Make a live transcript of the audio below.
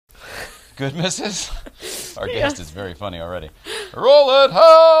Good, missus? Our guest is very funny already. Roll it,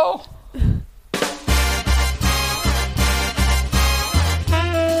 Hal!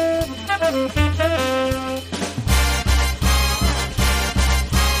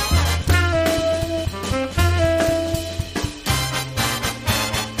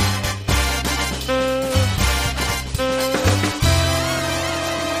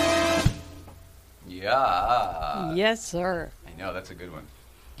 Yeah. Yes, sir. I know, that's a good one.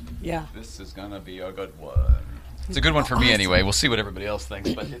 Yeah. This is going to be a good one. It's a good one for me anyway. We'll see what everybody else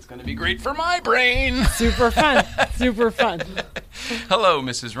thinks, but it's going to be great for my brain. Super fun. Super fun. Hello,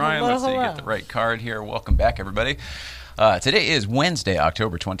 Mrs. Ryan. Hello, Let's see, get the right card here. Welcome back, everybody. Today is Wednesday,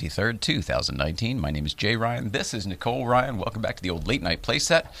 October 23rd, 2019. My name is Jay Ryan. This is Nicole Ryan. Welcome back to the old late night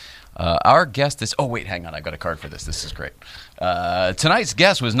playset. Our guest is... Oh, wait, hang on. I got a card for this. This is great. Tonight's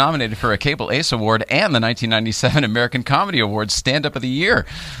guest was nominated for a Cable Ace Award and the 1997 American Comedy Awards Stand-Up of the Year.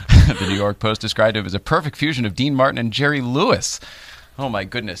 The New York Post described him as a perfect fusion of Dean Martin and Jerry Lewis. Oh, my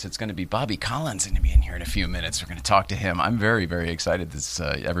goodness. It's going to be Bobby Collins going to be in here in a few minutes. We're going to talk to him. I'm very, very excited.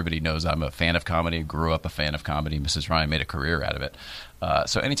 Everybody knows I'm a fan of comedy, grew up a fan of comedy. Mrs. Ryan made a career out of it.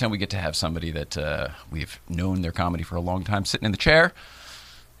 So anytime we get to have somebody that we've known their comedy for a long time sitting in the chair,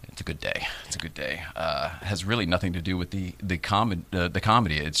 it's a good day. It's a good day. Has really nothing to do with the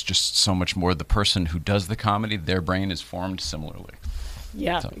comedy. It's just so much more the person who does the comedy, their brain is formed similarly.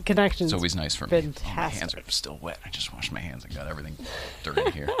 Yeah, So, connections. It's always nice for me. Fantastic. Oh, my hands are still wet. I just washed my hands and got everything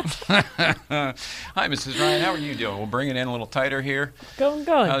dirty here. Hi, Mrs. Ryan. How are you doing? We'll bring it in a little tighter here. Going.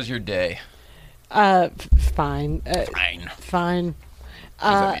 How's your day? Fine. Fine. Fine.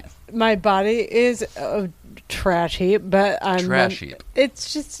 that My body is a trash heap, but I'm... Trash heap.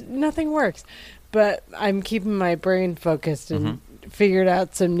 It's just, nothing works. But I'm keeping my brain focused and figured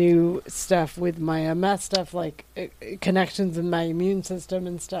out some new stuff with my MS stuff, like connections in my immune system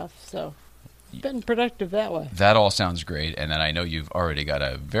and stuff. So, been productive that way. That all sounds great. And then I know you've already got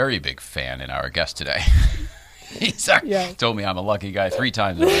a very big fan in our guest today. He's told me I'm a lucky guy 3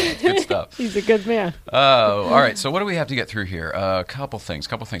 times already. Good stuff. He's a good man. Oh, all right. So what do we have to get through here? A couple things.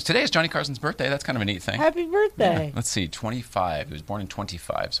 Today is Johnny Carson's birthday. That's kind of a neat thing. Happy birthday. Yeah. Let's see, 25. He was born in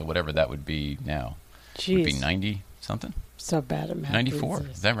 25, so whatever that would be now. Jeez. Would be 90-something? So bad at math. 94.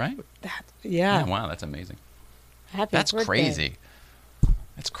 Is that right? Yeah. Wow, that's amazing. That's crazy.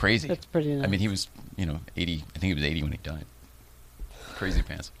 That's crazy. That's pretty nice. I mean, he was, 80. I think he was 80 when he died. Crazy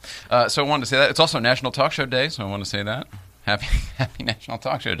pants. So I wanted to say that. It's also National Talk Show Day, so I want to say that. Happy National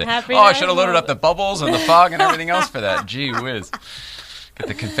Talk Show Day. I should have loaded up the bubbles and the fog and everything else for that. Gee whiz. Get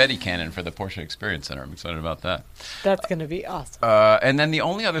the confetti cannon for the Porsche Experience Center. I'm excited about that. That's going to be awesome. And then the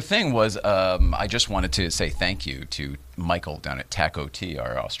only other thing was I just wanted to say thank you to Michael down at Taco Tea,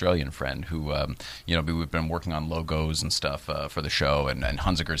 our Australian friend, who, we've been working on logos and stuff for the show, and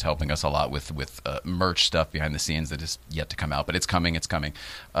Hunziker's helping us a lot with merch stuff behind the scenes that is yet to come out, but it's coming.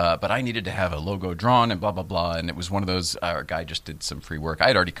 But I needed to have a logo drawn and blah, blah, blah, and it was one of those, our guy just did some free work. I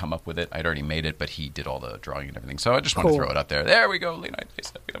had already come up with it. I'd already made it, but he did all the drawing and everything. So I just want to throw it up there. There we go, Late Night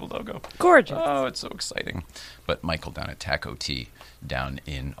Face. We have a logo. Gorgeous. Oh, it's so exciting. But Michael down at Taco Tea down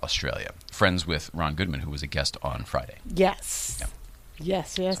in Australia. Friends with Ron Goodman, who was a guest on Friday. Yes. Yeah.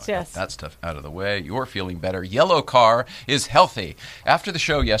 Yes. So that stuff out of the way. You're feeling better. Yellow Car is healthy. After the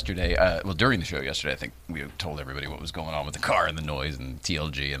show yesterday, during the show yesterday, I think we told everybody what was going on with the car and the noise and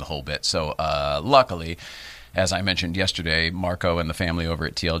TLG and the whole bit. So luckily, as I mentioned yesterday, Marco and the family over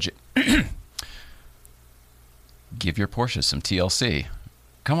at TLG, give your Porsche some TLC.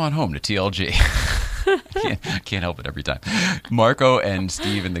 Come on home to TLG. Can't help it every time. Marco and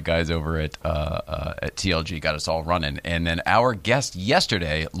Steve and the guys over at TLG got us all running. And then our guest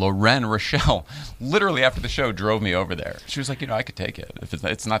yesterday, Lorraine Rochelle, literally after the show drove me over there. She was like, I could take it. If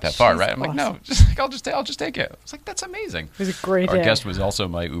it's not that far, right? I'm like, no, I'll just take it. I was like, that's amazing. It was a great Our day. guest was also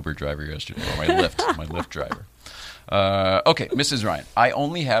my Uber driver yesterday, or my Lyft driver. Okay, Mrs. Ryan, I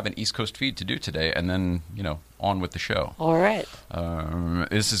only have an East Coast feed to do today, and then, on with the show. All right.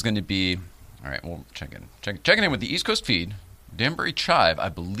 This is going to be... All right, we'll checking in with the East Coast feed. Danbury Chive, I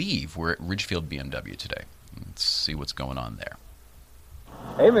believe we're at Ridgefield BMW today. Let's see what's going on there.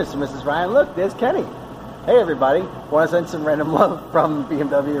 Hey, Mr. and Mrs. Ryan, look, there's Kenny. Hey, everybody. Want to send some random love from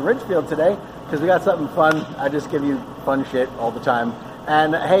BMW in Ridgefield today because we got something fun. I just give you fun shit all the time.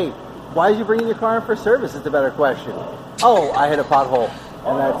 And, hey, why did you bring your car in for service is the better question. Oh, I hit a pothole,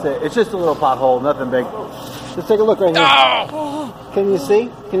 and that's it. It's just a little pothole, nothing big. Just take a look right here. Oh! Can you see?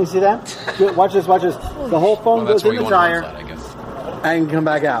 Can you see that? Watch this. The whole foam goes in the tire and come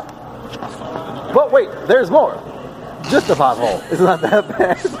back out. But wait, there's more. Just a pothole. It's not that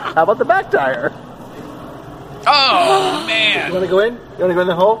bad. How about the back tire? Oh, man. You want to go in? You want to go in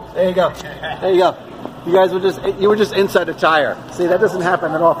the hole? There you go. There you go. You were just inside a tire. See, that doesn't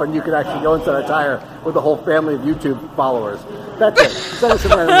happen that often. You can actually go inside a tire with a whole family of YouTube followers. That's it. Send us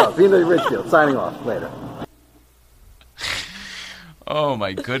some random love. BMW Ridgefield, signing off. Later. Oh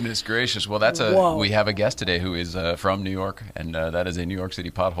my goodness gracious! Well, we have a guest today who is from New York, and that is a New York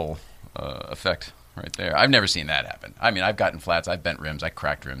City pothole effect right there. I've never seen that happen. I mean, I've gotten flats, I've bent rims, I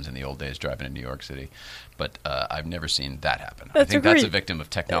cracked rims in the old days driving in New York City, but I've never seen that happen. I think that's a victim of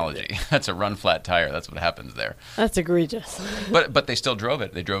technology. That's a run flat tire. That's what happens there. That's egregious. But they still drove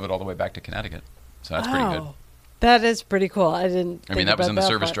it. They drove it all the way back to Connecticut, so that's pretty good. That is pretty cool. I mean, that was in the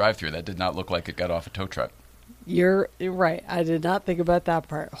service drive-through. That did not look like it got off a tow truck. You're right. I did not think about that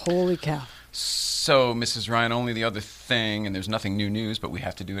part. Holy cow. So, Mrs. Ryan, only the other thing, and there's nothing new news, but we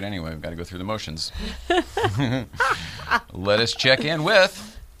have to do it anyway. We've got to go through the motions. Let us check in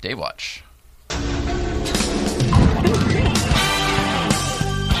with Dave Watch.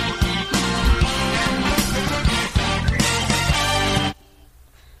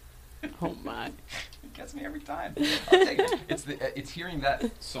 Oh, my. It gets me every time. I'll take it. It's hearing that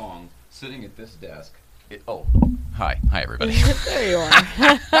song, sitting at this desk. Hi everybody. There you are.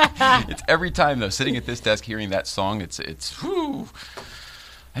 It's every time though, sitting at this desk hearing that song. It's whew.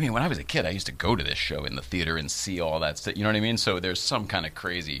 I mean, when I was a kid, I used to go to this show in the theater and see all that stuff. You know what I mean? So there's some kind of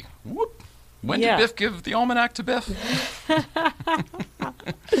crazy whoop. When did Biff give the almanac to Biff?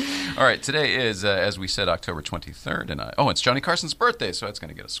 All right, today is, as we said, October 23rd. And it's Johnny Carson's birthday, so that's going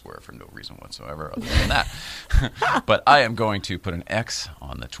to get a square for no reason whatsoever other than that. But I am going to put an X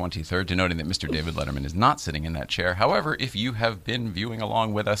on the 23rd, denoting that Mr. David Letterman is not sitting in that chair. However, if you have been viewing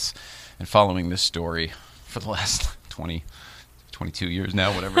along with us and following this story for the last 22 years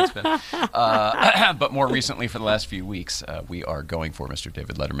now, whatever it's been. But more recently, for the last few weeks, we are going for Mr.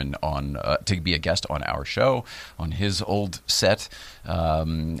 David Letterman to be a guest on our show, on his old set,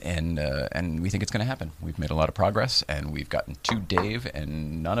 and we think it's going to happen. We've made a lot of progress, and we've gotten to Dave,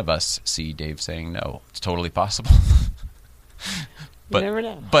 and none of us see Dave saying no. It's totally possible. You never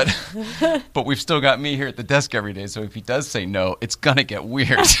know. But we've still got me here at the desk every day, so if he does say no, it's going to get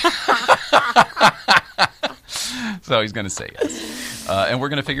weird. So he's going to say yes, and we're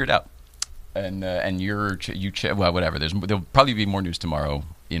going to figure it out. And whatever. There'll probably be more news tomorrow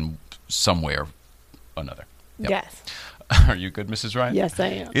in some way or another. Yep. Yes. Are you good, Mrs. Ryan? Yes, I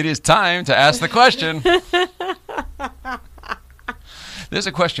am. It is time to ask the question. There's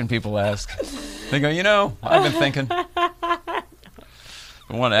a question people ask. They go, I've been thinking. I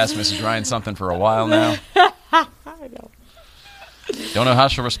want to ask Mrs. Ryan something for a while now. I know. Don't know how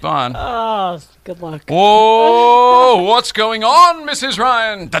she'll respond. Oh, good luck. Whoa, what's going on, Mrs.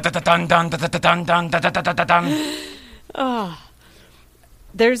 Ryan?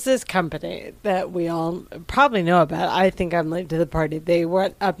 There's this company that we all probably know about. I think I'm late to the party. They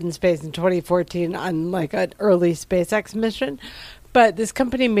went up in space in 2014 on like an early SpaceX mission. But this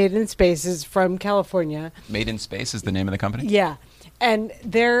company, Made in Space, is from California. Made in Space is the name of the company? Yeah. And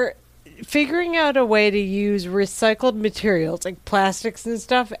they're figuring out a way to use recycled materials like plastics and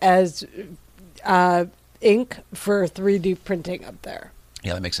stuff as ink for 3D printing up there.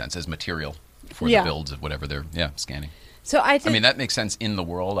 Yeah, that makes sense as material for the builds of whatever they're scanning. So I mean, that makes sense in the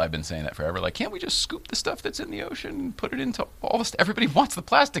world. I've been saying that forever. Like, can't we just scoop the stuff that's in the ocean and put it into all the stuff? Everybody wants the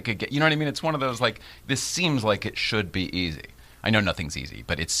plastic again. You know what I mean? It's one of those, like, this seems like it should be easy. I know nothing's easy,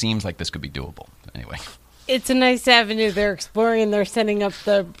 but it seems like this could be doable. Anyway. It's a nice avenue they're exploring, and they're setting up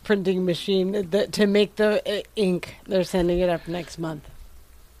the printing machine to make the ink. They're sending it up next month.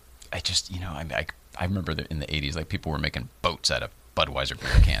 I remember that in the 80s, like, people were making boats out of Budweiser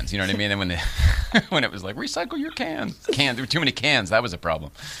beer cans. You know what I mean? And when it was like, recycle your cans. There were too many cans. That was a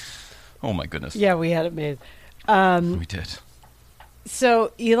problem. Oh, my goodness. Yeah, we had it made. We did.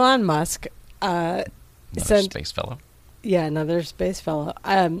 So Elon Musk space fellow. Yeah, another space fellow.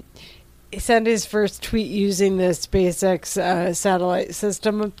 He sent his first tweet using the SpaceX satellite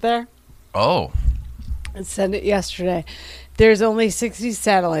system up there. Oh. And sent it yesterday. There's only 60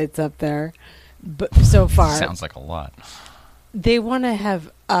 satellites up there so far. Sounds like a lot. They want to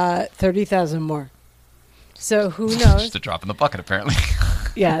have 30,000 more. So who knows? Just a drop in the bucket, apparently.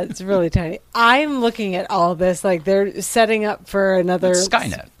 Yeah, it's really tiny. I'm looking at all this. Like, they're setting up for another... It's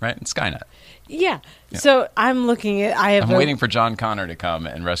Skynet, right? It's Skynet. Yeah. So I'm looking at... I'm waiting for John Connor to come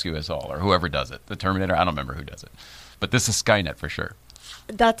and rescue us all, or whoever does it. The Terminator, I don't remember who does it. But this is Skynet for sure.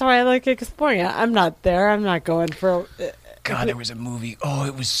 That's why I like exploring it. I'm not there. I'm not going for... God, there was a movie. Oh,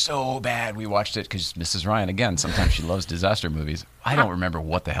 it was so bad. We watched it because Mrs. Ryan, again, sometimes she loves disaster movies. I don't remember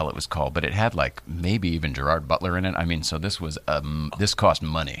what the hell it was called, but it had, like, maybe even Gerard Butler in it. I mean, so this was this cost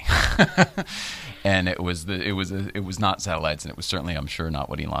money. And it was not satellites, and it was certainly, I'm sure, not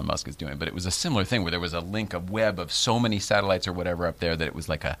what Elon Musk is doing. But it was a similar thing where there was a web of so many satellites or whatever up there that it was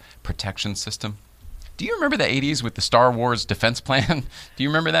like a protection system. Do you remember the 80s with the Star Wars defense plan? Do you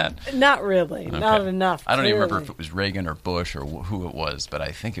remember that? Not really. Okay. Not enough. I don't even remember if it was Reagan or Bush or who it was, but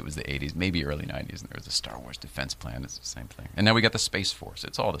I think it was the 80s, maybe early 90s, and there was a Star Wars defense plan. It's the same thing. And now we got the Space Force.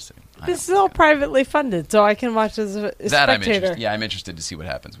 It's all the same. This is all privately funded, so I can watch as a spectator. I'm interested to see what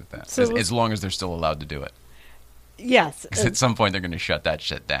happens with that, so as long as they're still allowed to do it. Yes. Because at some point they're going to shut that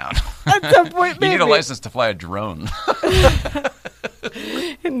shit down. At some point, maybe. You need a license to fly a drone.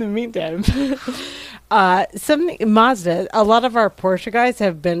 In the meantime, Mazda. A lot of our Porsche guys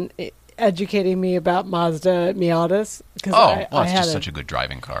have been educating me about Mazda Miatas. It's just such a good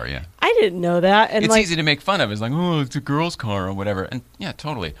driving car. Yeah, I didn't know that. And it's easy to make fun of. It's like, oh, it's a girl's car or whatever. And yeah,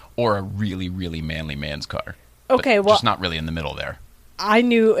 totally. Or a really, really manly man's car. Okay, but just not really in the middle there. I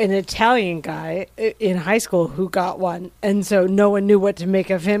knew an Italian guy in high school who got one, and so no one knew what to make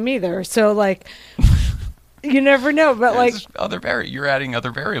of him either. So, like, you never know. But you're adding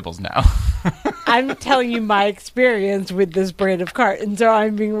other variables now. I'm telling you my experience with this brand of car, and so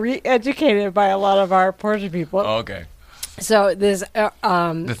I'm being re-educated by a lot of our Porsche people. Okay. So this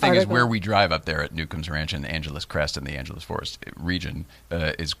the thing is, where we drive up there at Newcomb's Ranch in the Angeles Crest and the Angeles Forest region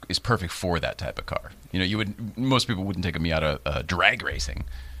is perfect for that type of car. You know, most people wouldn't take a Miata drag racing.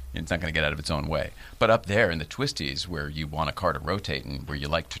 It's not going to get out of its own way. But up there in the twisties, where you want a car to rotate and where you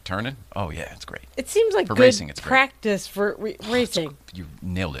like to turn it, oh yeah, it's great. It seems like for good racing, it's practice for racing. You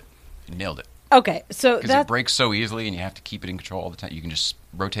nailed it. You nailed it. Okay, so because it breaks so easily, and you have to keep it in control all the time. You can just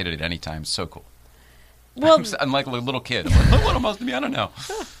rotate it at any time. It's so cool. Well, I'm like a little kid. I'm like, what am I supposed to be? I don't know.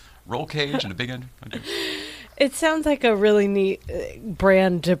 Roll cage and a big engine. Okay. It sounds like a really neat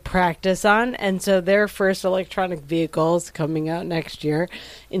brand to practice on. And so their first electronic vehicle is coming out next year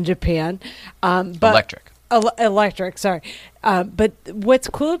in Japan. Electric. Electric, sorry. But what's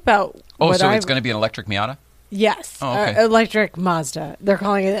cool about... it's going to be an electric Miata? Yes. Oh, okay. Electric Mazda. They're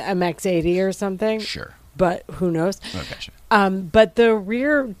calling it MX-80 or something. Sure. But who knows? Okay, sure. But the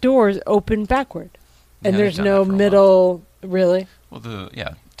rear doors open backward. And there's no middle, really? Well,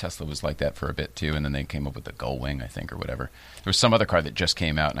 Tesla was like that for a bit, too, and then they came up with the Gullwing, I think, or whatever. There was some other car that just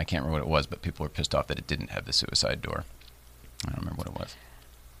came out, and I can't remember what it was, but people were pissed off that it didn't have the suicide door. I don't remember what it was.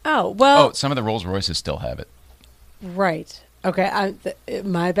 Oh, well... Oh, some of the Rolls-Royces still have it. Right. Okay,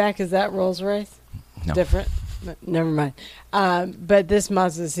 Maybach, is that Rolls-Royce? No. Different? Never mind. But this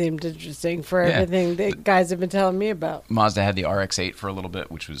Mazda seemed interesting for everything that guys have been telling me about. Mazda had the RX-8 for a little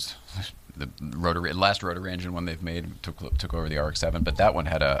bit, which was... the last rotary engine one they've made took over the RX-7, but that one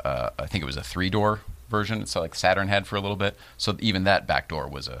had I think it was a 3-door version, so like Saturn had for a little bit. So even that back door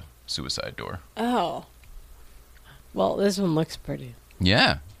was a suicide door. Oh, well, this one looks pretty.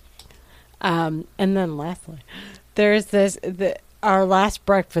 Yeah. And then lastly, there's our last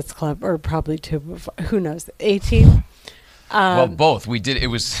Breakfast Club, or probably two before, who knows, 18. Well, both we did. It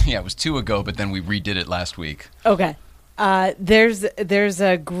was 2 ago, but then we redid it last week. Okay. There's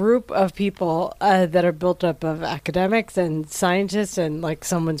a group of people that are built up of academics and scientists and like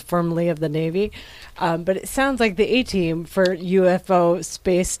someone's formerly of the Navy. But it sounds like the A-team for UFO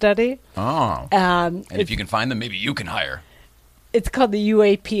space study. Oh. And if you can find them, maybe you can hire. It's called the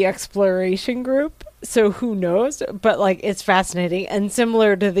UAP Exploration Group. So who knows? But like it's fascinating and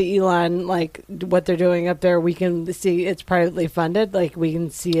similar to the Elon, like what they're doing up there. We can see it's privately funded. Like we can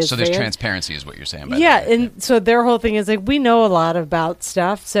see it. So there's transparency, is what you're saying. So their whole thing is like we know a lot about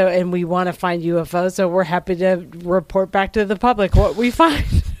stuff. So and we want to find UFOs. So we're happy to report back to the public what we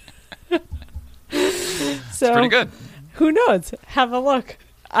find. It's pretty good. Who knows? Have a look.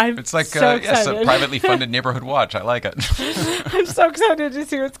 It's like a privately funded neighborhood watch. I like it. I'm so excited to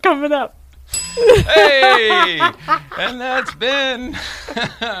see what's coming up. Hey, and that's been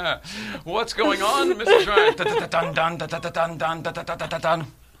What's Going On, Mrs. Ryan.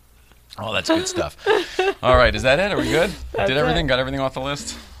 Oh, that's good stuff. All right, is that it? Are we good? Got everything off the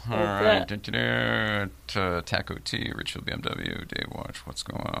list? All right. Taco T, Richfield BMW, Dave Watch, What's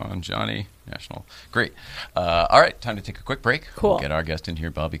Going On, Johnny, National. Great. All right, time to take a quick break. Cool. We'll get our guest in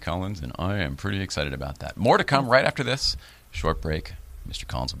here, Bobby Collins, and I am pretty excited about that. More to come right after this short break. Mr.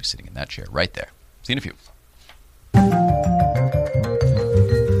 Collins will be sitting in that chair right there. See you in a few.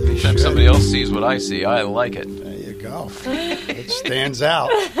 If somebody else sees what I see, I like it. There you go. It stands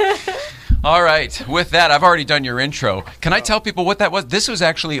out. All right. With that, I've already done your intro. Can I tell people what that was? This was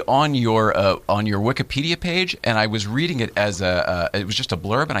actually on your Wikipedia page, and I was reading it as it was just a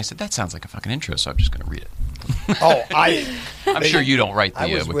blurb, and I said, that sounds like a fucking intro, so I'm just going to read it. I'm sure you don't write the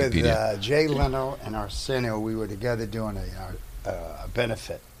Wikipedia. I was with Jay Leno and Arsenio. We were together doing a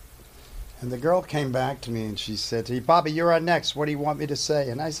benefit. And the girl came back to me and she said to me, Bobby, you're on next. What do you want me to say?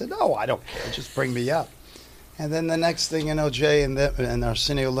 And I said, no, I don't care. Just bring me up. And then the next thing you know, Jay and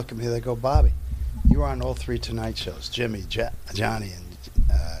Arsenio look at me. They go, Bobby, you were on all 3 Tonight shows, Jimmy, Johnny,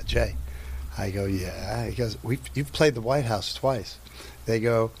 and Jay. I go, yeah. He goes, you've played the White House twice. They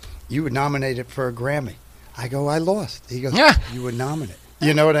go, you were nominated for a Grammy. I go, I lost. He goes, Yeah. You were nominated.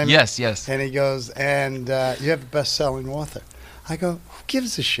 You know what I mean? Yes. And he goes, and you have a best-selling author. I go, who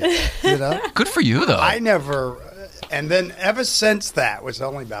gives a shit? You know? Good for you, though. I never, and then ever since that, was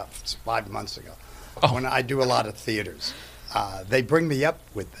only about 5 months ago, when I do a lot of theaters, they bring me up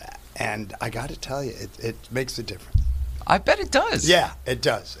with that. And I got to tell you, it makes a difference. I bet it does. Yeah, it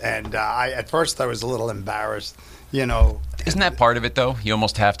does. And at first I was a little embarrassed, you know. Isn't that part of it, though? You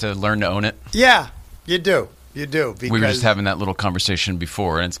almost have to learn to own it. Yeah, you do. You do. Because, We were just having that little conversation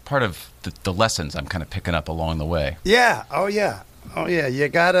before, and it's part of the lessons I'm kind of picking up along the way. Yeah. Oh, yeah. You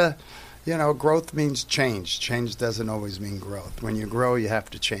got to, you know, growth means change. Change doesn't always mean growth. When you grow, you have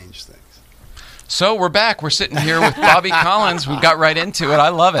to change things. So we're back. We're sitting here with Bobby Collins. We got right into it. I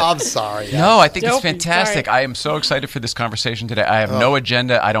love it. I'm sorry. No, I think it's Don't be fantastic. sorry. I am so excited for this conversation today. I have no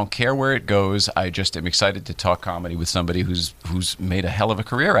agenda. I don't care where it goes. I just am excited to talk comedy with somebody who's made a hell of a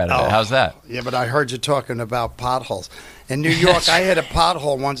career out of it. How's that? Yeah, but I heard you talking about potholes. In New York, I had a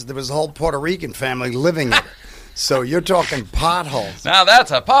pothole once. There was a whole Puerto Rican family living in it. So you're talking potholes. Now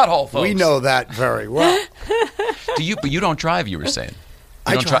that's a pothole, folks. We know that very well. But you don't drive, you were saying.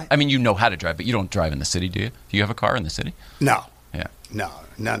 You I don't drive. I mean, you know how to drive, but you don't drive in the city, do you? Do you have a car in the city? No. Yeah. No.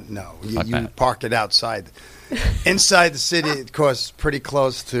 Not You bad. park it outside. Inside the city, it costs pretty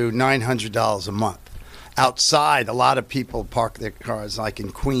close to $900 a month. Outside, a lot of people park their cars like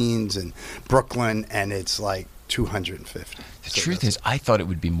in Queens and Brooklyn, and it's like $250. The truth is, I thought it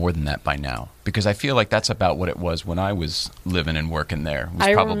would be more than that by now, because I feel like that's about what it was when I was living and working there. It was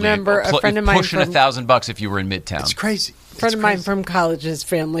I probably remember a friend of mine pushing from- $1,000 if you were in Midtown. It's crazy. A friend It's of mine crazy. from college's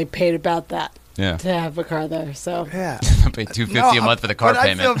family paid about that Yeah. to have a car there. So Yeah. Pay $250 a month for the car but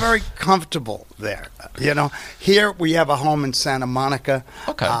payment. I feel very comfortable there. You know, here we have a home in Santa Monica.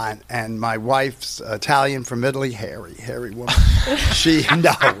 Okay. And my wife's Italian from Italy, hairy woman.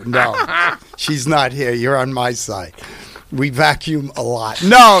 No, she's not here. You're on my side. We vacuum a lot.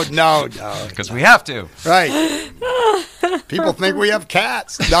 No. Because we have to. Right. People think we have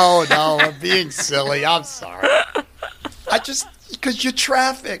cats. No, I'm being silly. I'm sorry. Because your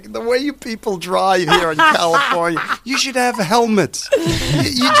traffic, the way you people drive here in California, you should have helmets.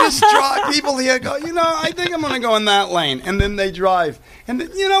 You just drive. People here go, you know, I think I'm going to go in that lane. And then they drive. And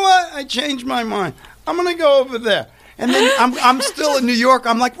then, you know what? I changed my mind. I'm going to go over there. And then I'm still in New York.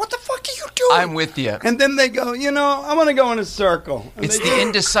 I'm like, what the fuck are you doing? I'm with you. And then they go, you know, I'm going to go in a circle. And It's they the go,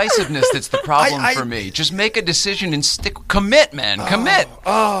 indecisiveness that's the problem I- for me. Just make a decision and commit, man. Commit.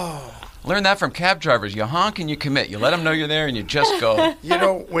 Learn that from cab drivers. You honk and you commit. You let them know you're there and you just go. You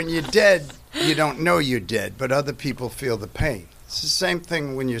know, when you're dead, you don't know you're dead, but other people feel the pain. It's the same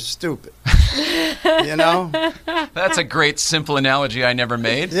thing when you're stupid. You know? That's a great, simple analogy I never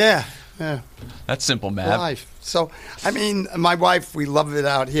made. Yeah. That's simple, Matt. Life. So, I mean, my wife, we love it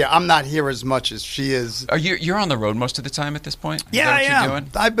out here. I'm not here as much as she is. You're on the road most of the time at this point? Is Yeah, that I what am. you're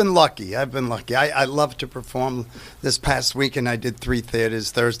doing? I've been lucky. I love to perform. This past weekend, I did 3 theaters,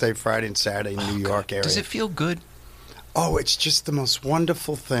 Thursday, Friday, and Saturday in New York area. Does it feel good? Oh, it's just the most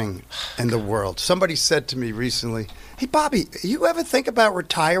wonderful thing in the world. Somebody said to me recently, hey, Bobby, you ever think about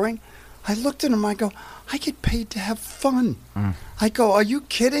retiring? I looked at him, I go, I get paid to have fun. I go, are you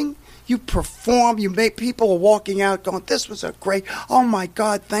kidding? You perform, you make people walking out going, this was a great, oh my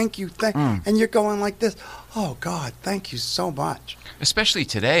God, thank you. And you're going like this, oh God, thank you so much. Especially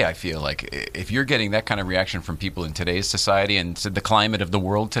today, I feel like if you're getting that kind of reaction from people in today's society and to the climate of the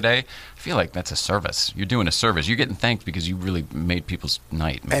world today, I feel like that's a service. You're doing a service. You're getting thanked because you really made people's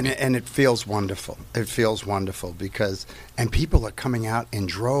night. Maybe. And it feels wonderful. It feels wonderful because, and people are coming out in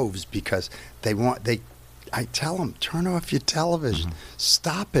droves because I tell them, turn off your television,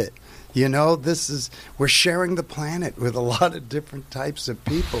 stop it. You know, we're sharing the planet with a lot of different types of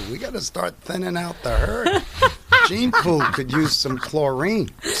people. We got to start thinning out the herd. Gene Pool could use some chlorine.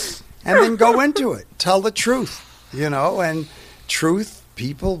 And then go into it. Tell the truth, you know, and truth,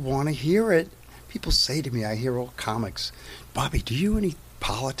 people want to hear it. People say to me, I hear all comics, Bobby, do you any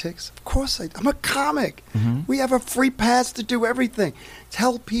politics? Of course I'm a comic. We have a free pass to do everything.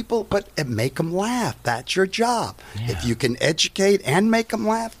 Tell people, but make them laugh. That's your job. Yeah. If you can educate and make them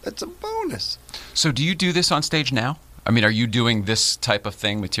laugh, that's a bonus. So do you do this on stage now? I mean, are you doing this type of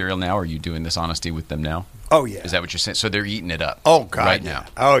thing, material now? Or are you doing this honesty with them now? Oh, yeah. Is that what you're saying? So they're eating it up. Oh, God. Right yeah. now.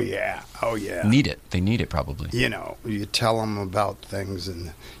 Oh, yeah. Oh, yeah. Need it. They need it probably. You know, you tell them about things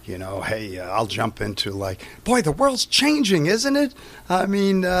and, you know, hey, I'll jump into like, boy, the world's changing, isn't it? I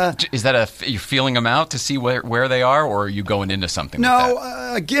mean. Is that you're feeling them out to see where they are, or are you going into something No, with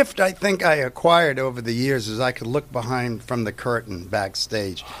that? a gift I think I acquired over the years is I could look behind from the curtain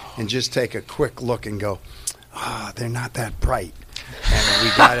backstage and just take a quick look and go, they're not that bright.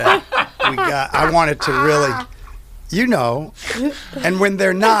 And I wanted to really, you know, and when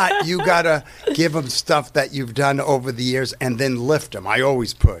they're not, you got to give them stuff that you've done over the years and then lift them. I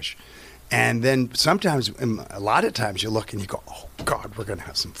always push. And then sometimes, a lot of times you look and you go, oh, God, we're going to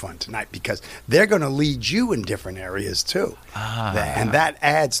have some fun tonight because they're going to lead you in different areas too. And that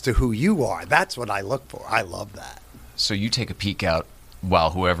adds to who you are. That's what I look for. I love that. So you take a peek out while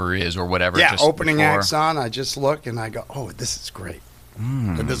whoever is or whatever. Yeah, just opening before. acts on, I just look and I go, oh, this is great.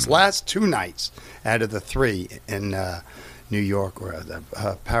 But this last 2 nights out of the 3 in New York were the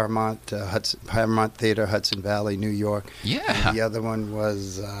Paramount Theater, Hudson Valley, New York. Yeah. And the other one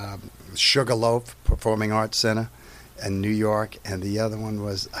was Sugarloaf Performing Arts Center in New York. And the other one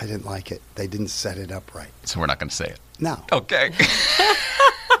was, I didn't like it. They didn't set it up right. So we're not going to say it. No. Okay.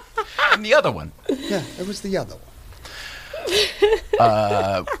 And the other one. Yeah, it was the other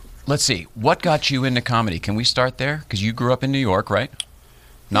one. Let's see. What got you into comedy? Can we start there? Because you grew up in New York, right?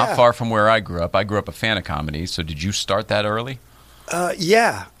 Not Yeah. far from where I grew up. I grew up a fan of comedy. So did you start that early?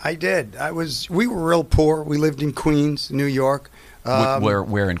 Yeah, I did. We were real poor. We lived in Queens, New York.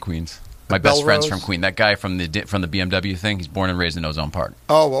 Where in Queens? My best friend's Belrose. from Queens. That guy from the BMW thing. He's born and raised in Ozone Park.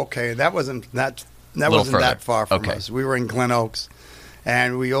 Oh, okay. That wasn't that Little wasn't further. that far from Okay. us. We were in Glen Oaks,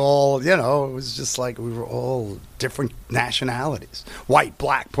 and we all, you know, it was just like we were all different nationalities: white,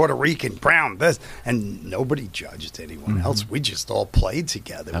 black, Puerto Rican, brown, this, and nobody judged anyone else. We just all played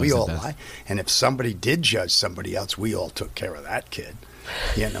together. That We was the all best. and if somebody did judge somebody else, we all took care of that kid.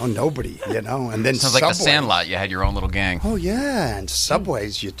 You know, nobody. You know, and then Sounds like the Subway. Sandlot. You had your own little gang. Oh yeah, and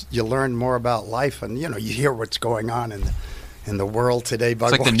Subways, you learn more about life, and you know you hear what's going on in the world today by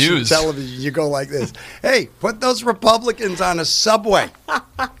It's like the watching news. television. You go like this: hey, put those Republicans on a subway.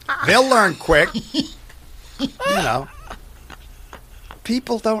 They'll learn quick. You know,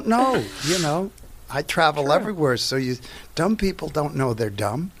 people don't know. You know, I travel everywhere, so dumb people don't know they're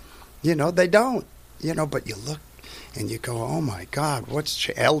dumb. You know, they don't. You know, but you look. And you go, oh my God, what's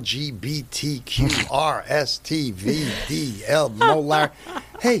LGBTQRSTVDL molar?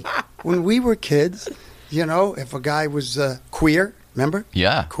 Hey, when we were kids, you know, if a guy was queer, remember?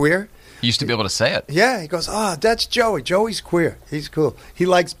 Yeah. Queer? You used to be able to say it. Yeah, he goes, oh, that's Joey. Joey's queer. He's cool. He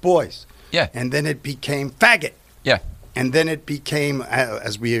likes boys. Yeah. And then it became faggot. Yeah. And then it became,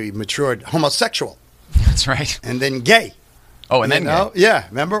 as we matured, homosexual. That's right. And then gay. Oh, and You then know? gay. Yeah,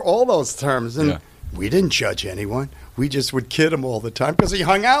 remember all those terms. And Yeah. we didn't judge anyone. We just would kid him all the time because he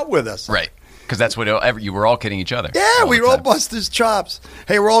hung out with us. Right. Because that's what you were all kidding each other. Yeah, we the were all time. bust his chops.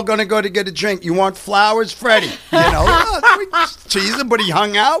 Hey, we're all going to go to get a drink. You want flowers, Freddie? You know, we just tease him, but he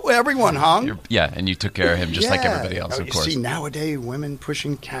hung out. Everyone hung. Yeah, and you took care of him just like Yeah. everybody else, Oh, of you course. see, nowadays, women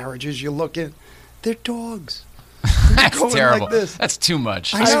pushing carriages, you look at, they're dogs. That's going terrible. like this. That's too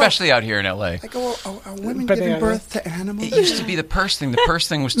much, I know. especially out here in L.A. I go, are women giving Bananas. birth to animals? It used to be the purse thing. The purse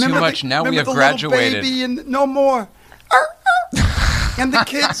thing was too Remember much. the- Now we remember have the little graduated. baby and no more. And the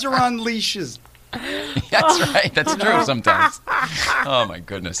kids are on leashes. That's right. That's true sometimes. Oh, my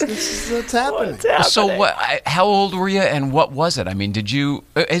goodness. This is what's happening. So how old were you and what was it? I mean, did you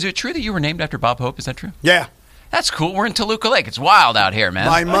 – is it true that you were named after Bob Hope? Is that true? Yeah. That's cool. We're in Toluca Lake. It's wild out here, man.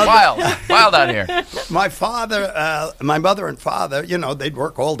 My mother- Wild out here. My mother and father, you know, they'd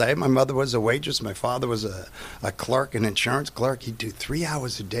work all day. My mother was a waitress. My father was a clerk, an insurance clerk. He'd do 3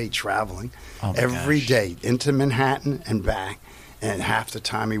 hours a day traveling Oh, my every gosh. day into Manhattan and back. And half the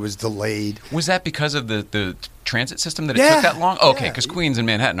time he was delayed. Was that because of the transit system that it Yeah, took that long? Okay, yeah. because Queens and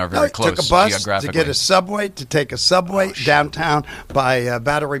Manhattan are very I close took a bus to geographically. get a subway, to take a subway downtown by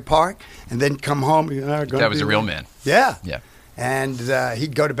Battery Park, and then come home. You know, That was a real man. Yeah. Yeah. And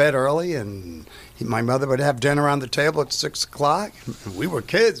he'd go to bed early, and my mother would have dinner on the table at 6 o'clock. We were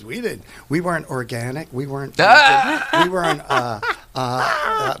kids. We weren't organic. We weren't. We weren't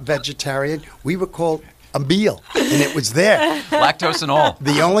vegetarian. We were called a meal, and it was there. Lactose and all.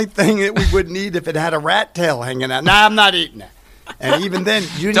 The only thing that we would need if it had a rat tail hanging out. Nah, I'm not eating it. And even then,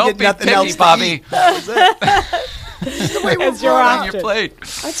 you didn't Don't get be nothing picky, else Bobby. to eat. That was it. That's the way we're It's your brought up. On your plate.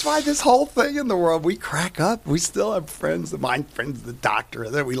 That's why this whole thing in the world, we crack up. We still have friends of mine, friends of the doctor,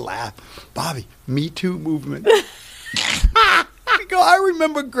 that we laugh. Bobby, Me Too movement. We I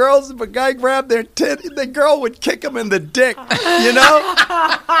remember girls, if a guy grabbed their tit, the girl would kick him in the dick, you know?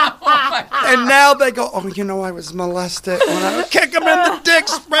 And now they go, oh, you know, I was molested. When I would kick him in the dick,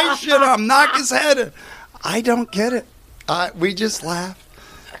 spray shit on him, knock his head in. I don't get it. We just laugh.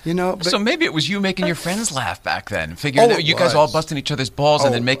 You know, but so maybe it was you making your friends laugh back then. Figuring that you guys was. all busting each other's balls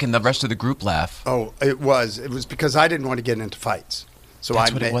and then making the rest of the group laugh. Oh, it was. It was because I didn't want to get into fights. So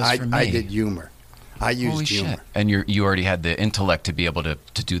That's what it was for me. I did humor. I used Holy humor. shit. And you already had the intellect to be able to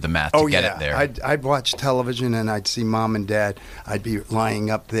do the math to get it there. I'd watch television and I'd see mom and dad. I'd be lying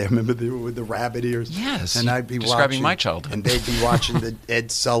up there. Remember with the rabbit ears? Yes. And I'd be describing watching, my childhood. And they'd be watching the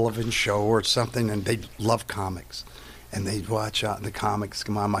Ed Sullivan Show or something, and they'd love comics. And they'd watch the comics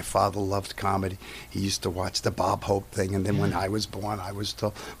come on. My father loved comedy. He used to watch the Bob Hope thing. And then when I was born, I was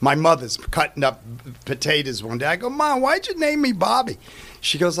told. My mother's cutting up potatoes one day. I go, Mom, why'd you name me Bobby?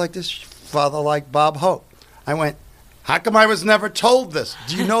 She goes like this, Father liked Bob Hope. I went, how come I was never told this?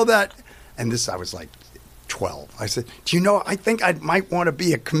 Do you know that? And I was like 12. I said, do you know, I think I might want to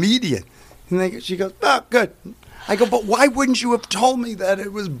be a comedian. And she goes, oh, good. I go, but why wouldn't you have told me that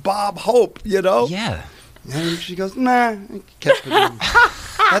it was Bob Hope, you know? Yeah. And she goes, nah. I kept it in.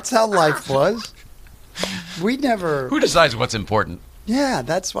 That's how life was. We never... Who decides what's important? Yeah,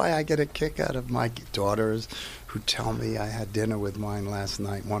 that's why I get a kick out of my daughters who tell me I had dinner with mine last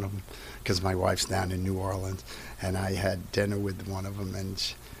night, one of them, because my wife's down in New Orleans, and I had dinner with one of them,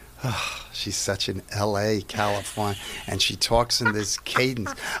 and she's such an L.A., California, and she talks in this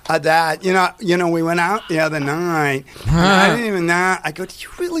cadence. Dad, you know, we went out the other night, and I didn't even know. I go, do you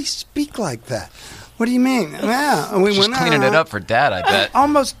really speak like that? What do you mean? Yeah, we She's went cleaning out. it up for Dad, I bet.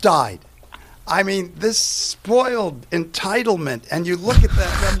 Almost died. I mean, this spoiled entitlement, and you look at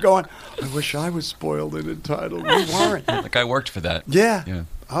that, and I'm going, I wish I was spoiled and entitled. We weren't. Like I worked for that. Yeah.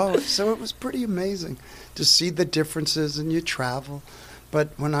 Oh, so it was pretty amazing to see the differences, and you travel. But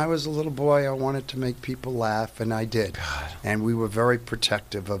when I was a little boy, I wanted to make people laugh, and I did. God. And we were very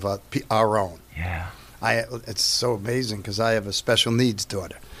protective of our own. Yeah. It's so amazing because I have a special needs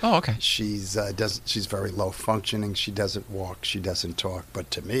daughter. Oh, okay. She's very low functioning. She doesn't walk. She doesn't talk.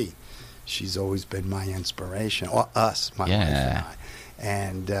 But to me, she's always been my inspiration. Or us, my wife and I.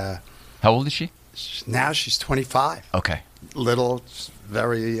 And how old is she? Now she's 25. Okay. Little,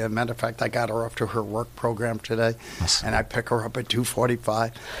 very. Matter of fact, I got her off to her work program today, and I pick her up at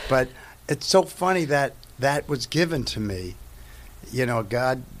 2:45. But it's so funny that was given to me. You know,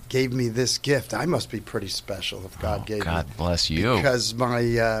 God gave me this gift. I must be pretty special if God gave me. God bless you. Because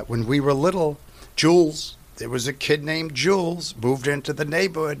when we were little, Jules, there was a kid named Jules, moved into the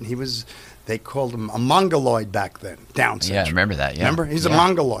neighborhood, and they called him a mongoloid back then, Down syndrome. Yeah, I remember that, yeah. Remember? He's a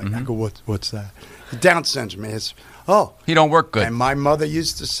mongoloid. Mm-hmm. I go, what's that? Down syndrome is, he don't work good. And my mother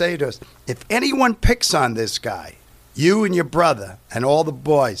used to say to us, if anyone picks on this guy, you and your brother and all the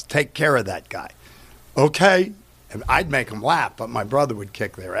boys, take care of that guy. Okay? And I'd make them laugh, but my brother would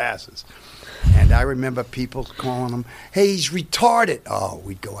kick their asses. And I remember people calling him, hey, he's retarded. Oh,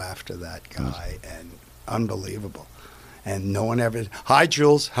 we'd go after that guy, and unbelievable. And no one ever, hi,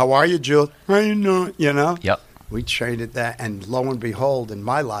 Jules. How are you, Jules? How you doing? You know? Yep. We traded that, and lo and behold, in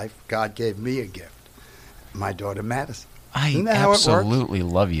my life, God gave me a gift. My daughter, Madison. I Isn't that how it works? absolutely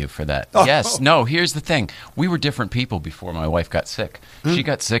love you for that. Oh. Yes. No, here's the thing. We were different people before my wife got sick. She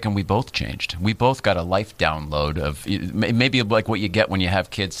got sick and we both changed. We both got a life download of maybe like what you get when you have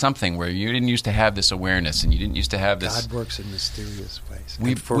kids, something where you didn't used to have this awareness and you didn't used to have this. God works in mysterious ways.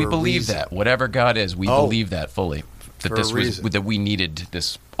 We believe reason. that. Whatever God is, we believe that fully. That For this a was reason. that we needed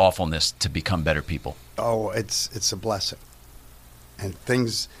this awfulness to become better people. Oh, it's a blessing. And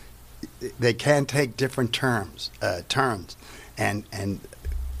things, they can take different turns, and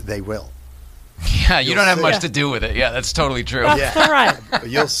they will. Yeah, you You'll don't have see. much to do with it. Yeah, that's totally true. That's the right.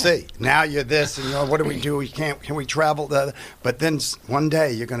 You'll see. Now you're this, and what do we do? Can we travel? But then one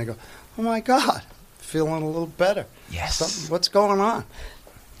day you're going to go, oh my God, feeling a little better. Yes. What's going on?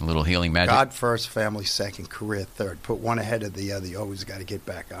 A little healing magic. God first, family second, career third. Put one ahead of the other. You always got to get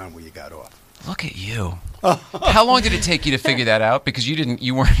back on where you got off. Look at you. How long did it take you to figure that out? Because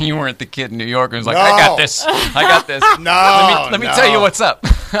you weren't the kid in New York who was like, No. I got this. No, Let me tell you what's up.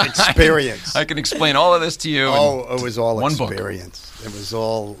 Experience. I can explain all of this to you. Oh, it was all one book. experience. It was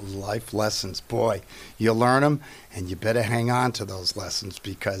all life lessons. Boy, you learn them, and you better hang on to those lessons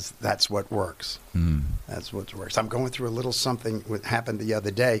because that's what works. That's what works. I'm going through a little something that happened the other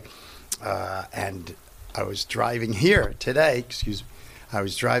day, and I was driving here today. Excuse me. I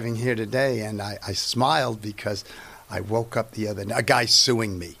was driving here today, and I smiled because I woke up the other night. A guy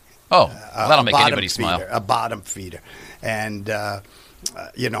suing me. Oh, that'll make bottom anybody smile. feeder, a bottom feeder. And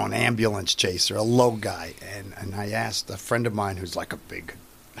an ambulance chaser, a low guy. And I asked a friend of mine who's like a big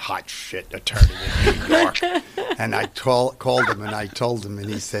hot shit attorney in New York. And I called him and I told him, and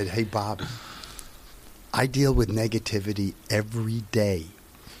he said, "Hey, Bobby, I deal with negativity every day.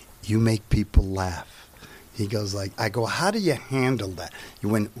 You make people laugh." He goes I go, "How do you handle that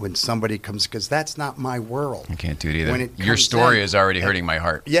when somebody comes, because that's not my world." I can't do it either. When it Your comes story in, is already hurting my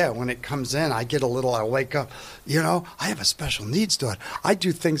heart. Yeah, when it comes in, I wake up, I have a special needs daughter. I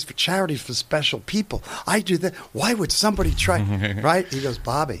do things for charity for special people. I do that. Why would somebody try, right? He goes,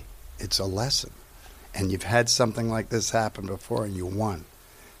 "Bobby, it's a lesson. And you've had something like this happen before and you won.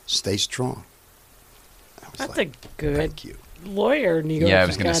 Stay strong." That's a good Thank you. lawyer, New York. Yeah, I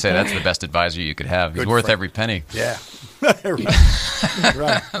was going to say that's the best advisor you could have. He's Good worth friend. every penny. Yeah.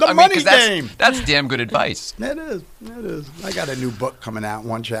 Right. The I mean, money 'cause game. That's damn good advice. It is. I got a new book coming out.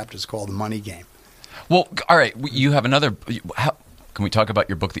 One chapter is called The Money Game. Well, all right. You have another. Can we talk about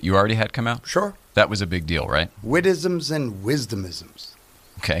your book that you already had come out? Sure. That was a big deal, right? Wittisms and wisdomisms.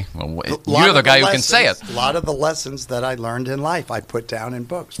 Okay. Well, A lot you're the of guy who can say it. A lot of the lessons that I learned in life, I put down in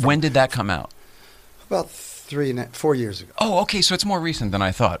books. When did that come out? About 4 years ago. Oh, okay. So it's more recent than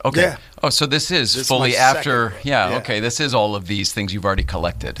I thought. Okay. Yeah. Oh, so this is This is fully my after. second book. Yeah, Yeah. Okay. This is all of these things you've already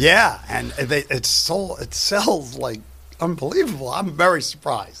collected. Yeah, and it sells like unbelievable. I'm very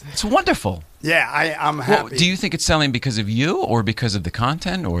surprised. It's wonderful. Yeah, I'm happy. Well, do you think it's selling because of you, or because of the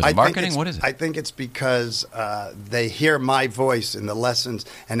content, or the marketing? What is it? I think it's because they hear my voice in the lessons,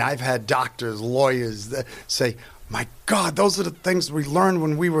 and I've had doctors, lawyers that say, "My God, those are the things we learned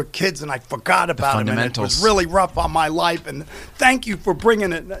when we were kids, and I forgot about them, and it was fundamentals. really rough on my life, and thank you for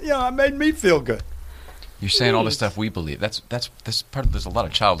bringing it. It made me feel good." You're saying all the stuff we believe. That's part of. There's a lot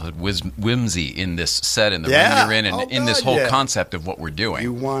of childhood whimsy in this set, in the Yeah. room you're in, and Oh, in this God, whole yeah. concept of what we're doing.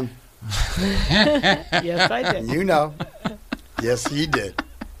 You won. Yes, I did. You know. Yes, he did.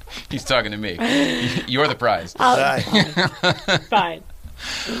 He's talking to me. You're the prize. Right. Fine.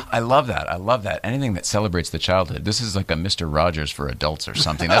 I love that. I love that. Anything that celebrates the childhood. This is like a Mr. Rogers for adults or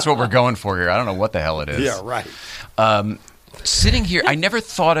something. That's what we're going for here. I don't know what the hell it is. Yeah, right. Sitting here, I never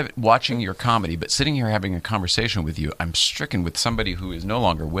thought of it watching your comedy, but sitting here having a conversation with you, I'm stricken with somebody who is no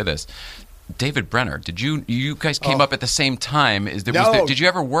longer with us. David Brenner. Did you guys came up at the same time? No. Did you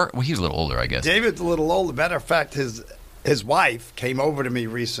ever work? Well, he's a little older, I guess. David's a little older. Matter of fact, his wife came over to me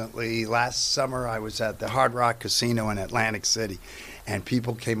recently. Last summer, I was at the Hard Rock Casino in Atlantic City, and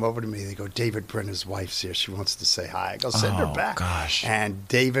people came over to me. They go, "David Brenner's wife's here. She wants to say hi." I go, "Send her back." Gosh. And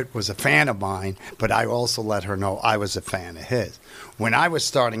David was a fan of mine, but I also let her know I was a fan of his. When I was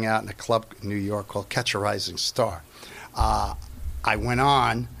starting out in a club in New York called Catch a Rising Star, I went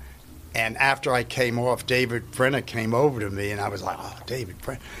on. And after I came off, David Brenner came over to me, and I was like, "Oh, David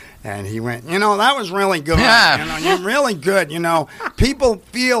Brenner." And he went, "That was really good. Yeah. You're really good. People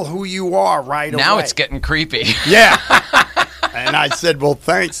feel who you are right away." Now it's getting creepy. Yeah. And I said, "Well,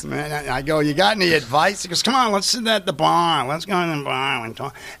 thanks, man." And I go, "You got any advice?" He goes, "Come on, let's sit at the bar. Let's go in the bar and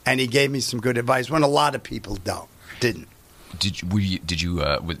talk." And he gave me some good advice when a lot of people didn't. Did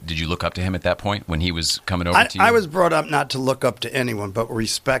you look up to him at that point when he was coming over to you? I was brought up not to look up to anyone, but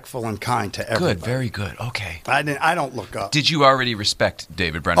respectful and kind to everybody. Good, very good. Okay. I don't look up. Did you already respect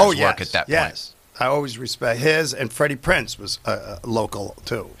David Brenner's work at that point? Yes. I always respect his, and Freddie Prinze was local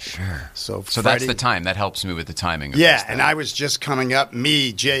too. Sure. So that's Freddie- the time. That helps me with the timing. Of Yeah, this thing. and I was just coming up.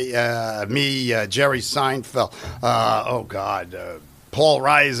 Jerry Seinfeld. Paul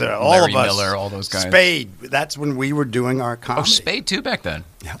Reiser, all Larry of us. Miller, all those guys. Spade. That's when we were doing our Oh, comedy. Spade too back then.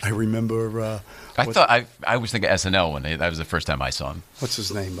 Yeah, I remember. I was thinking SNL when that was the first time I saw him. What's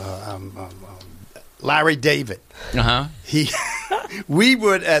his name? Larry David. Uh huh. We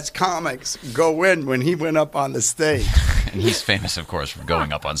would, as comics, go in when he went up on the stage. And he's famous, of course, for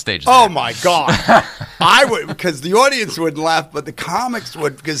going up on stage. Oh my God! I would, because the audience wouldn't laugh, but the comics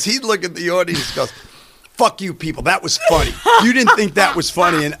would, because he'd look at the audience and goes, "Fuck you people, that was funny. You didn't think that was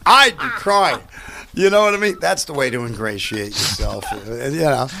funny," and I'd be crying. You know what I mean? That's the way to ingratiate yourself.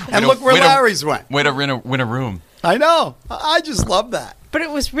 And look where Larry's went. Way to win a room. I know. I just love that. But it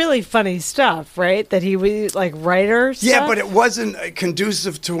was really funny stuff, right? That he was like writer stuff? Yeah, but it wasn't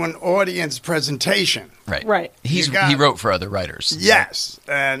conducive to an audience presentation. Right. Right. He got- wrote for other writers. Yes,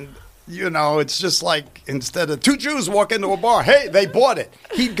 and it's just like instead of two Jews walk into a bar, hey, they bought it.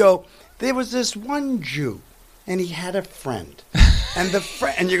 He'd go, "There was this one Jew, and he had a friend, and the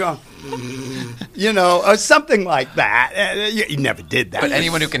friend," and you go, or something like that. You never did that. But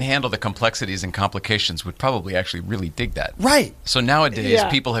anyone who can handle the complexities and complications would probably actually really dig that. Right. So nowadays, Yeah.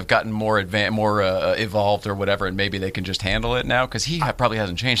 people have gotten more evolved or whatever, and maybe they can just handle it now because he probably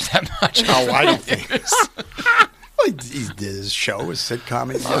hasn't changed that much. Oh, I don't think. He did his show, his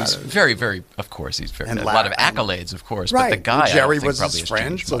sitcom. Oh, he's very, very. Of course, he's very. And A lot of accolades, of course. But the guy, Jerry I don't think was probably his has friend,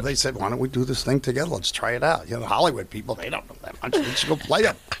 changed so much. they said, "Why don't we do this thing together? Let's try it out." You know, the Hollywood people, they don't know that much. We should go play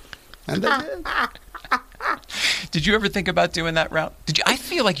them, and they did. Did you ever think about doing that route? Did you? I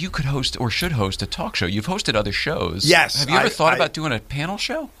feel like you could host or should host a talk show. You've hosted other shows. Yes, Have you ever thought I- about doing a panel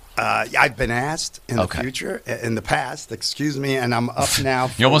show? I've been asked in the Okay. future, in the past, excuse me, and I'm up now.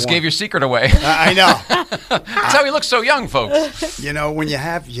 You almost gave your secret away. I know. That's how he looks so young, folks. You know, when you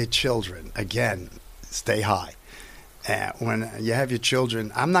have your children, again, stay high. When you have your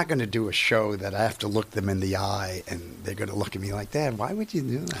children, I'm not going to do a show that I have to look them in the eye and they're going to look at me like, Dad, why would you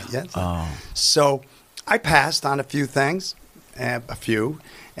do that? Yes. So I passed on a few things,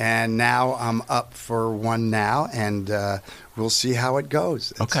 and now I'm up for one now, and we'll see how it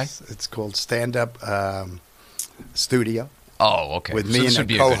goes. It's called Stand Up Studio. Oh, okay. With So me this and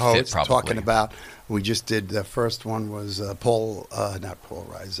would a be a good fit, co-host probably. talking about. We just did the first one was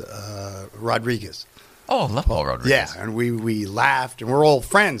Rodriguez. Oh, I love Paul Rodriguez. Yeah, and we laughed, and we're all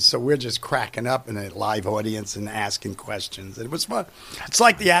friends, so we're just cracking up in a live audience and asking questions. And it was fun. It's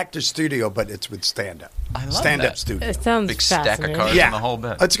like the Actors Studio, but it's with stand-up. I love Stand-up that. studio. It sounds Big stack of fascinating. cards Yeah, and the whole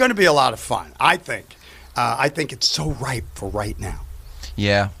bit. It's going to be a lot of fun, I think. I think it's so ripe for right now.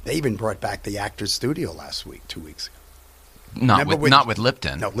 Yeah. They even brought back the Actors Studio last week, 2 weeks ago. Not Remember with, not with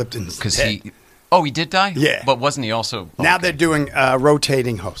Lipton. No, Lipton's Because dead. he. Oh, he did die? Yeah. But wasn't he also. Now okay. they're doing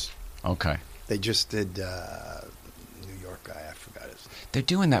rotating hosts. Okay. They just did New York guy. I forgot his name. They're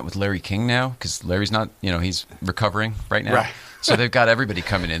doing that with Larry King now because Larry's not, he's recovering right now. Right. So they've got everybody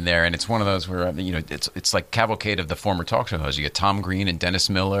coming in there, and it's one of those where it's like cavalcade of the former talk show hosts. You get Tom Green and Dennis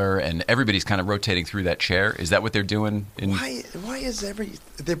Miller, and everybody's kind of rotating through that chair. Is that what they're doing? Why is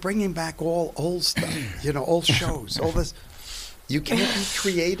they're bringing back all old stuff? Old shows, all this. You can't be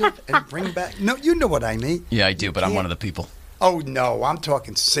creative and bring back. No, you know what I mean. Yeah, I do, but I'm can't- one of the people. Oh no, I'm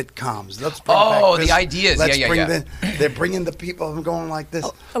talking sitcoms. Let's bring Oh, back this. the ideas. Let's Yeah. they're bringing the people. I'm going like this.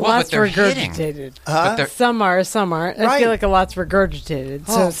 A Well, lot's but they're hitting. regurgitated. But they're- Some are. I Right. feel like a lot's regurgitated.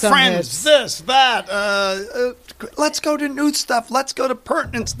 So Oh, some friends, hits. this, that. Let's go to new stuff. Let's go to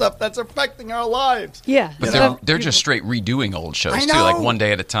pertinent stuff that's affecting our lives. Yeah. But stuff- they're just straight redoing old shows, I too, like know. one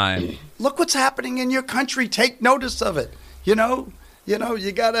day at a time. Look what's happening in your country. Take notice of it.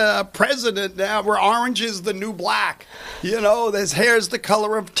 You got a president now where orange is the new black. His hair's the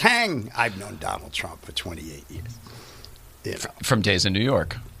color of Tang. I've known Donald Trump for 28 years. From days in New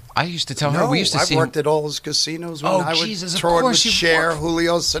York. I used to tell her, No, we used to I've see worked him. at all his casinos when Oh, I would Jesus, of tour course with you've Cher, worked.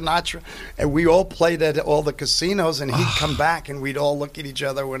 Julio Sinatra, and we all played at all the casinos, and he'd come back, and we'd all look at each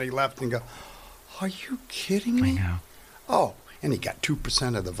other when he left and go, "Are you kidding me?" I know. Oh, and he got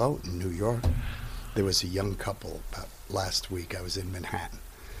 2% of the vote in New York. There was a young couple about last week. I was in Manhattan.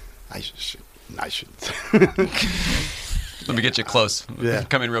 I should. Let me get you close. Yeah.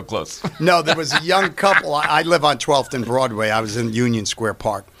 Come in real close. No, there was a young couple. I live on 12th and Broadway. I was in Union Square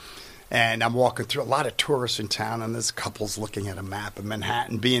Park. And I'm walking through a lot of tourists in town, and this couple's looking at a map of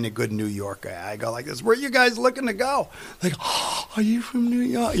Manhattan, being a good New Yorker. I go like this, "Where are you guys looking to go?" Like, "Oh, are you from New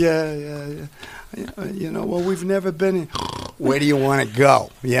York?" Yeah. Well, we've never been in. Where do you want to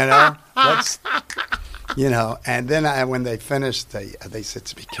go? Let's, And then when they finished, they said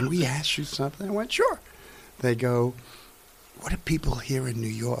to me, "Can we ask you something?" I went, "Sure." They go, "What do people here in New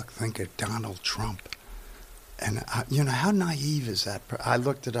York think of Donald Trump?" And, how naive is that? I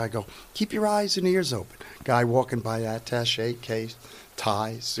looked at it, I go, "Keep your eyes and ears open." Guy walking by, attaché case,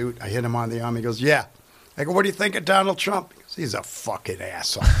 tie, suit. I hit him on the arm. He goes, "Yeah." I go, "What do you think of Donald Trump?" He goes, "He's a fucking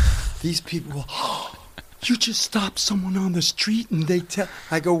asshole." These people go, "Oh, you just stop someone on the street and they tell."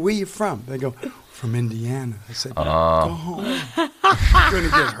 I go, "Where you from?" They go, "From Indiana." I said, "Go home. You're going to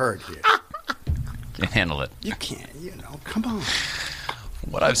get hurt here." Can't handle it. You can't, come on.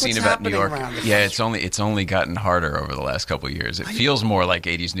 What I've seen What's about New happening York, around the it's only gotten harder over the last couple of years. It feels more like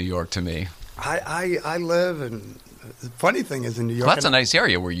 80s New York to me. I live, and the funny thing is in New York. Well, that's a nice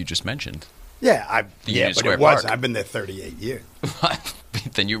area where you just mentioned. Yeah, Union but Square it was. Park. I've been there 38 years.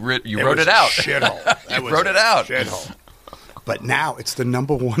 Then you wrote was it a out. Shithole. You wrote it out. Shithole. But now it's the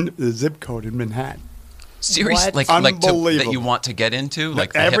number one zip code in Manhattan. Seriously, What? like that Unbelievable. you want to get into,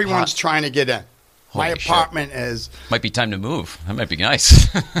 like the Everyone's hip-hop? trying to get in. My Holy shit. apartment is. Might be time to move. That might be nice.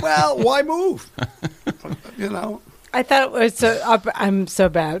 Well, why move? I thought it was I'm so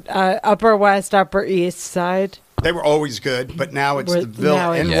bad. Upper West, Upper East Side. They were always good, but now it's Now the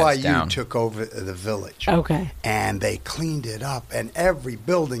village. it's- Yeah, it's NYU down. took over the village. Okay. And they cleaned it up, and every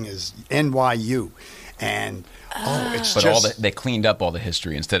building is NYU. And, it's But just. they cleaned up all the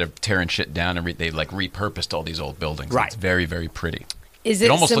history instead of tearing shit down, and they like repurposed all these old buildings. Right. It's very, very pretty. Is It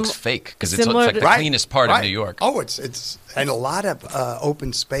it almost sim- looks fake because it's similar like the to- Right, cleanest part of right. New York. Oh, it's and a lot of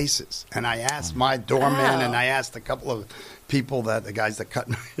open spaces. And I asked my doorman, and I asked a couple of people the guys that cut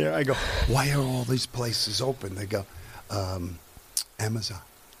my hair. I go, why are all these places open? They go, Amazon.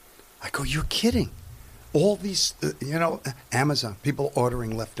 I go, you're kidding. All these, Amazon, people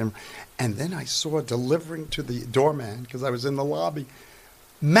ordering left and then I saw delivering to the doorman, because I was in the lobby,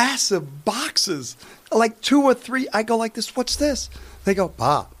 massive boxes, like 2 or 3. I go like this, what's this? They go,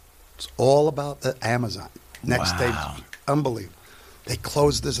 Bob, it's all about the Amazon. Next day, Wow. unbelievable. They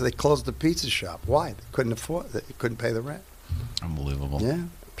closed the pizza shop. Why? They couldn't afford it. They couldn't pay the rent. Unbelievable. Yeah.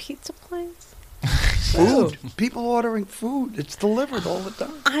 Pizza place? Food. People ordering food. It's delivered all the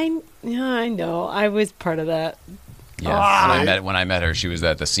time. I know. I was part of that. Yeah, when I met her, she was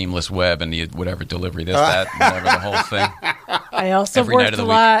at the Seamless Web and the whatever delivery that, whatever the whole thing. I also Every night worked of a the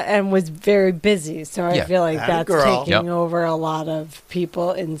lot and was very busy, so I Yeah. feel like Atta that's girl. taking Yep. over a lot of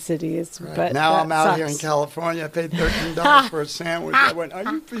people in cities. But Now that I'm out here in sucks. California. I paid $13 for a sandwich. I went, are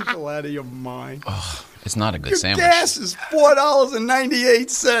you people out of your mind? It's not a good Your sandwich. gas is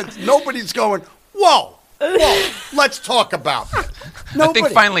 $4.98. Nobody's going, whoa, let's talk about it. I Nobody.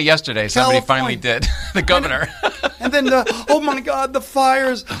 think finally yesterday somebody finally California. did. The governor. And then, oh my God, the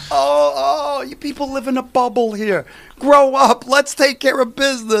fires. Oh, you people live in a bubble here. Grow up. Let's take care of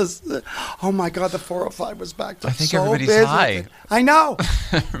business. Oh my God, the 405 was back to I think so everybody's busy. high. I know.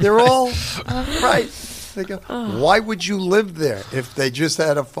 They're all right. They go, why would you live there if they just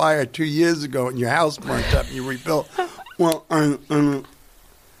had a fire 2 years ago and your house burnt up and you rebuilt? Well,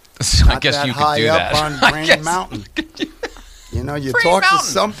 So I not guess that you could high do up that. on I Brain guess- Mountain. You know, you Brain talk Mountain. to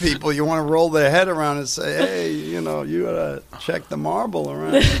some people, you want to roll their head around and say, hey, you gotta check the marble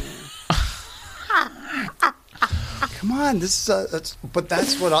around. Come on, this but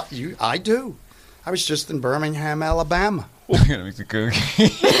that's what I do. I was just in Birmingham, Alabama. We're gonna make the cookie.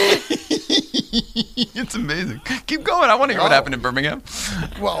 It's amazing. Keep going. I want to hear what Oh. happened in Birmingham.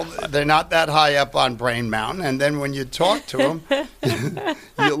 Well, they're not that high up on Brain Mountain, and then when you talk to them,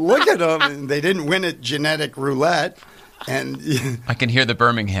 you look at them, and they didn't win at genetic roulette, and. I can hear the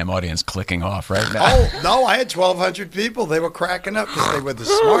Birmingham audience clicking off right now. Oh, no, I had 1,200 people. They were cracking up because they were the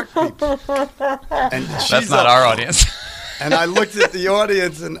smart people. And That's she's not up our front. audience. And I looked at the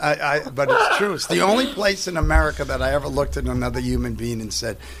audience, and but it's true. It's the only place in America that I ever looked at another human being and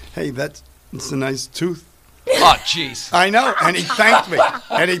said, hey, it's a nice tooth. Oh, jeez. I know. And he thanked me.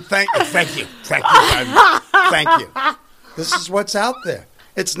 And he thank you. Thank you. This is what's out there.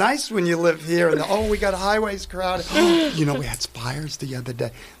 It's nice when you live here and, we got highways crowded. We had fires the other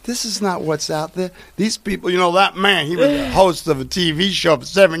day. This is not what's out there. These people, that man, he was the host of a TV show for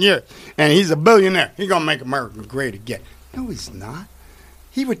 7 years, and he's a billionaire. He's going to make America great again. No, he's not.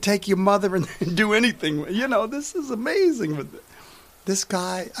 He would take your mother and do anything. This is amazing. But this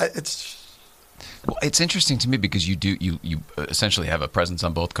guy, Well, it's interesting to me because you essentially have a presence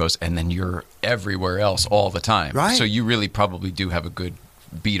on both coasts, and then you're everywhere else all the time. Right. So you really probably do have a good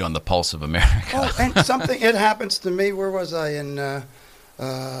beat on the pulse of America. Oh, and it happens to me. Where was I? In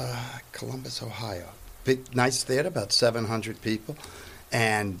Columbus, Ohio. Big, nice theater, about 700 people.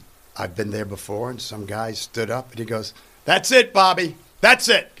 And I've been there before, and some guy stood up, and he goes, that's it, Bobby. That's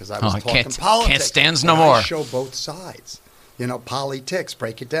it. Because I was talking can't politics. stands no And I more. show both sides. Politics,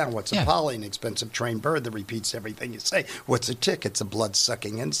 break it down. What's a poly? An expensive trained bird that repeats everything you say. What's a tick? It's a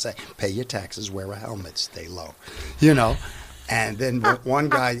blood-sucking insect. Pay your taxes, wear a helmet, stay low. And then one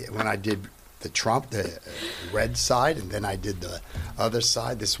guy, when I did the Trump, the red side, and then I did the other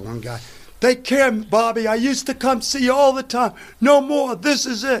side, this one guy, they care, Bobby. I used to come see you all the time. No more. This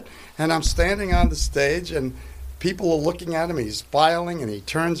is it. And I'm standing on the stage, and people are looking at him. He's smiling, and he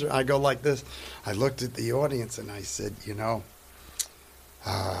turns. I go like this. I looked at the audience, and I said,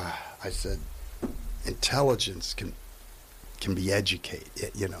 intelligence can be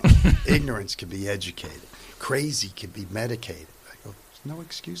educated. Ignorance can be educated. Crazy can be medicated. I go, there's no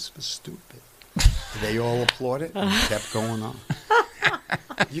excuse for stupid. They all applauded and kept going on.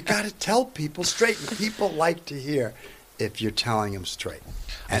 You got to tell people straight. And people like to hear if you're telling them straight.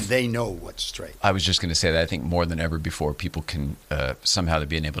 And they know what's straight. I was just going to say that I think more than ever before, people can somehow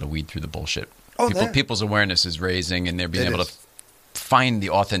being able to weed through the bullshit. People's awareness is raising, and they're being able to find the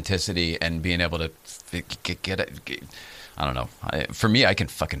authenticity and being able to get it. I don't know. For me, I can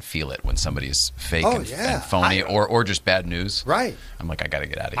fucking feel it when somebody is fake and phony or just bad news. Right. I'm like, I got to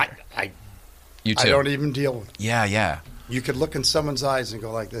get out of here. You too. I don't even deal with it. Yeah. You could look in someone's eyes and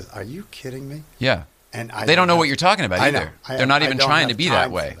go like this, are you kidding me? Yeah. And they don't know what you're talking about either. I know. They're not even don't trying have to be time that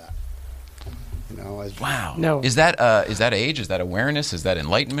for way. That. Wow. No. Is that age? Is that awareness? Is that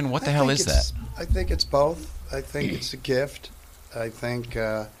enlightenment? What the hell is that? I think it's both. I think it's a gift. I think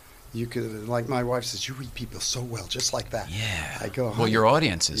you could, like my wife says, you read people so well, just like that. Yeah. I go, well, your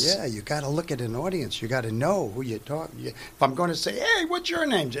audience is. Yeah, you got to look at an audience. You got to know who you're talking. If I'm going to say, hey, what's your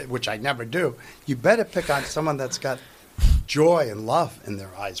name, which I never do, you better pick on someone that's got joy and love in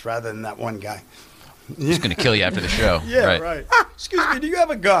their eyes rather than that one guy. He's going to kill you after the show. Yeah, right. Ah, excuse me, do you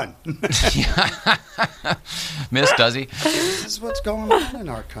have a gun? Miss, does he? This is what's going on in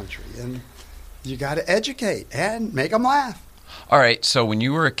our country, and you got to educate and make them laugh. All right, so when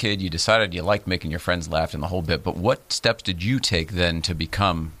you were a kid, you decided you liked making your friends laugh and the whole bit, but what steps did you take then to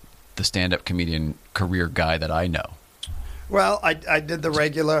become the stand-up comedian career guy that I know? Well, I did the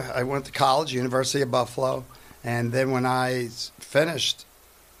regular. I went to college, University of Buffalo, and then when I finished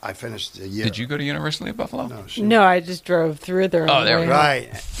a year. Did you go to University of Buffalo? No, I just drove through there. Oh, there we go. Right.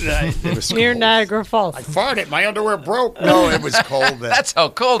 It was Near cold. Niagara Falls. I farted. My underwear broke. No, it was cold then. That's how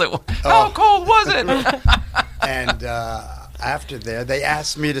cold it was. How cold was it? And after there, they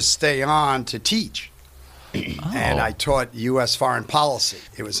asked me to stay on to teach. And I taught U.S. foreign policy.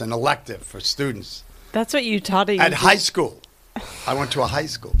 It was an elective for students. That's what you taught At high school. I went to a high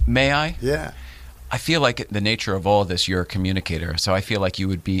school. May I? Yeah. I feel like the nature of all this, you're a communicator, so I feel like you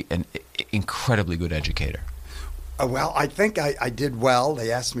would be an incredibly good educator. Well, I think I did well. They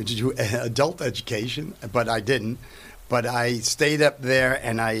asked me to do adult education, but I didn't. But I stayed up there,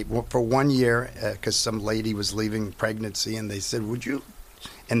 and for 1 year, because some lady was leaving pregnancy, and they said, would you?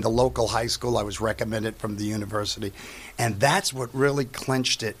 In the local high school, I was recommended from the university. And that's what really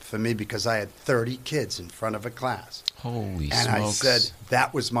clinched it for me, because I had 30 kids in front of a class. Holy and smokes. I said,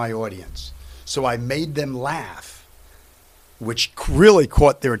 that was my audience. So I made them laugh, which really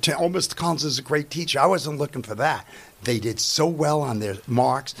caught their attention. Oh, Mr. Collins is a great teacher. I wasn't looking for that. They did so well on their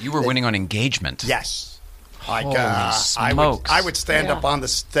marks. You were winning on engagement. Yes. Holy smokes. I would stand up on the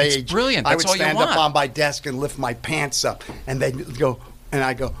stage. It's brilliant. That's I would all you stand want. up on my desk and lift my pants up. And they'd go, and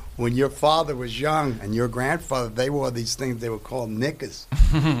I go, when your father was young and your grandfather, they wore these things, they were called knickers.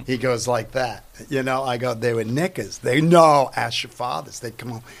 He goes like that. You know, I go, they were knickers. They know, ask your fathers. They'd come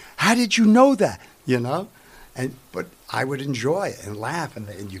home. How did you know that? You know? But I would enjoy it and laugh.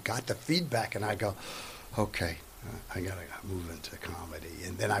 And you got the feedback. And I go, okay, I got to move into comedy.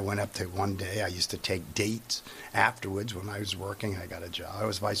 And then I went up to one day, I used to take dates afterwards when I was working. I got a job. I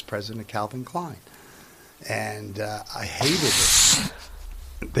was vice president of Calvin Klein. And I hated it.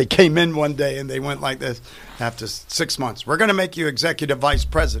 They came in one day and they went like this after 6 months. We're going to make you executive vice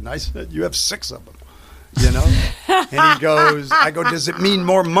president. I said, you have 6 of them, you know? And he goes, I go, does it mean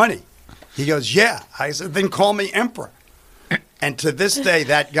more money? He goes, yeah. I said, then call me emperor. And to this day,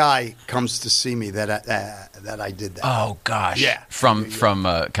 that guy comes to see me that I did that. Oh, gosh. Yeah. From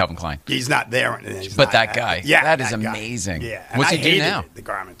Calvin Klein. He's not there. But that guy. Yeah. That is that guy. amazing. Yeah. And What's I he do hated now? it, the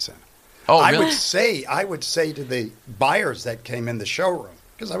garment center. Oh, really? I would say to the buyers that came in the showroom,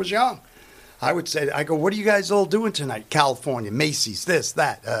 because I was young, I go, what are you guys all doing tonight? California, Macy's, this,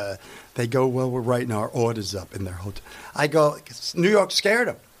 that. They go, well, we're writing our orders up in their hotel. I go, New York scared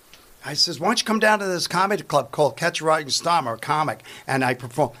them. I says, why don't you come down to this comedy club called Catch a Rising Storm, or Comic, and I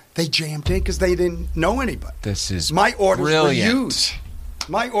perform. They jammed in because they didn't know anybody. This is My orders brilliant. were huge.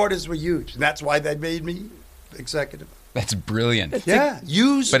 My orders were huge, and that's why they made me executive. That's brilliant. Yeah,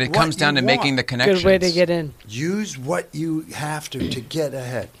 But it comes down to making the connections. Good way to get in. Use what you have to get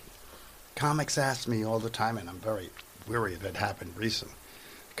ahead. Comics ask me all the time, and I'm very weary of it happened recently.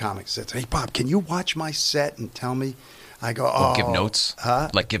 Comics says, hey, Bob, can you watch my set and tell me? I go, oh. Give notes? Huh?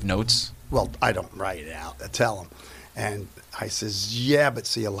 Like give notes? Well, I don't write it out. I tell them. And I says, yeah, but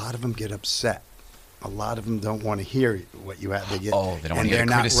see, a lot of them get upset. A lot of them don't want to hear what you have to get. Oh, they don't want to and hear they're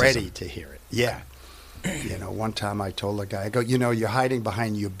the not criticism. ready to hear it. Yeah. You know, one time I told a guy, I go, you know, you're hiding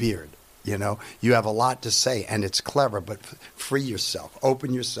behind your beard. You know, you have a lot to say, and it's clever, but free yourself.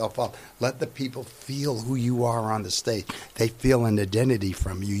 Open yourself up. Let the people feel who you are on the stage. They feel an identity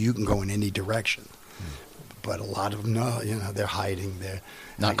from you. You can go in any direction. But a lot of them, no, you know, they're hiding. They're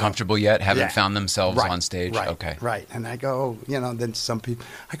Not comfortable yet? Haven't Yeah. found themselves Right, on stage? Right, Okay. Right. And I go, you know, then some people,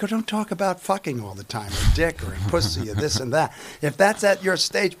 I go, don't talk about fucking all the time, or dick, or pussy, or this and that. If that's at your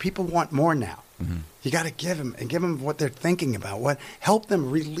stage, people want more now. Mm-hmm. You got to give them what they're thinking about. Help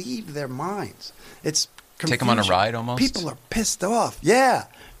them relieve their minds. It's Take them on a confusion. ride almost? People are pissed off. Yeah.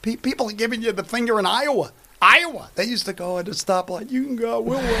 People are giving you the finger in Iowa. They used to go at a stoplight. You can go.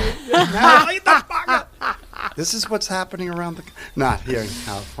 We'll wait. Now, get the fuck up. This is what's happening around not here in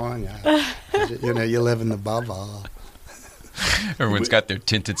California. You know, you live in the bubble. Everyone's got their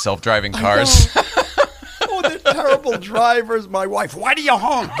tinted self-driving cars. Oh, they're terrible drivers. My wife, why do you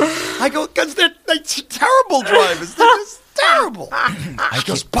honk? I go, because they're terrible drivers. They're just terrible. She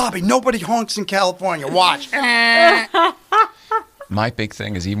goes, Bobby, nobody honks in California. Watch. my big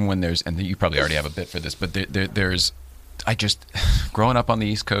thing is even when there's, and you probably already have a bit for this, but there's, I just, growing up on the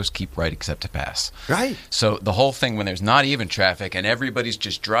East Coast, keep right except to pass. Right. So the whole thing when there's not even traffic and everybody's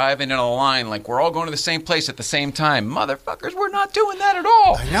just driving in a line like we're all going to the same place at the same time. Motherfuckers, we're not doing that at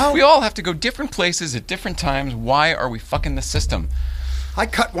all. I know. We all have to go different places at different times. Why are we fucking the system? I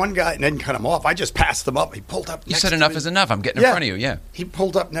cut one guy and didn't cut him off. I just passed him up. He pulled up You next said to enough me. is enough. I'm getting in front of you, yeah. He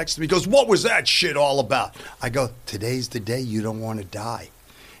pulled up next to me. He goes, what was that shit all about? I go, today's the day you don't want to die.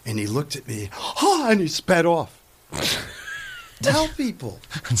 And he looked at me, and he sped off. Tell people.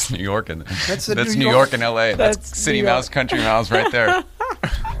 That's New York and That's New York and L.A. That's City New York. Mouse, Country Mouse right there.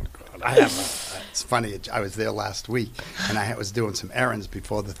 It's funny. I was there last week, and I was doing some errands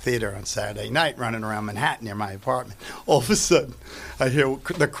before the theater on Saturday night, running around Manhattan near my apartment. All of a sudden, I hear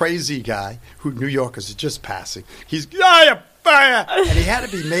the crazy guy who New Yorkers are just passing. He's fire, fire, and he had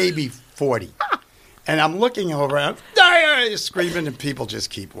to be maybe 40. And I'm looking over, and I'm screaming, and people just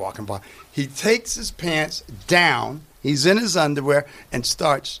keep walking by. He takes his pants down. He's in his underwear and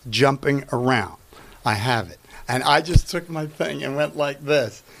starts jumping around. I have it. And I just took my thing and went like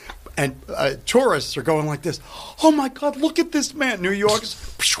this. And tourists are going like this. Oh, my God, look at this man. New York's.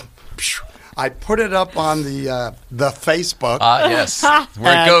 I put it up on the Facebook. Yes.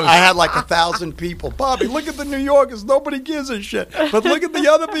 Where it And goes. I had like 1,000 people. Bobby, look at the New Yorkers. Nobody gives a shit. But look at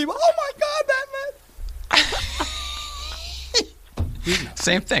the other people. Oh, my God, that man.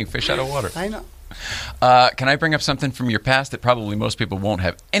 Same thing, fish out of water. I know. Can I bring up something from your past that probably most people won't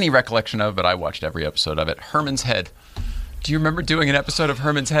have any recollection of, but I watched every episode of it? Herman's Head. Do you remember doing an episode of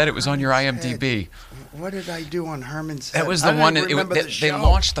Herman's Head? It was on your IMDb. What did I do on Herman's Head? That was the one. They show.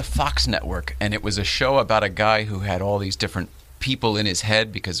 launched the Fox network, and it was a show about a guy who had all these different people in his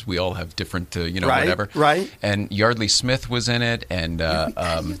head because we all have different, Right, whatever. right. And Yardley Smith was in it, and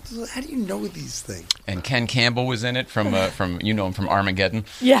How do you know these things? and Ken Campbell was in it from you know him from Armageddon.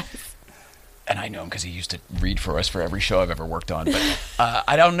 Yes. And I know him because he used to read for us for every show I've ever worked on. But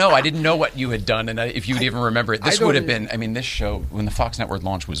I don't know. I didn't know what you had done, and if you would even remember it. This would have been, this show, when the Fox Network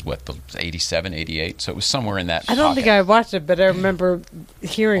launched was, what, the 87, 88? So it was somewhere in that I don't think I watched it, but I remember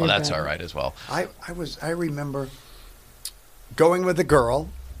hearing Well, about that's it. all right as well. I remember going with a girl,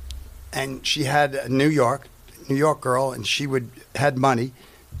 and she had a New York girl, and she had money,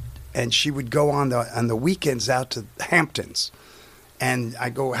 and she would go on the weekends out to Hamptons. And I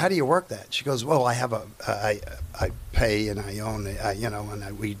go, how do you work that? She goes, well, I have I pay and I own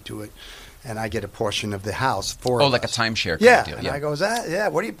it, we do it, and I get a portion of the house for Like a us. timeshare kind Yeah, of deal. and I go,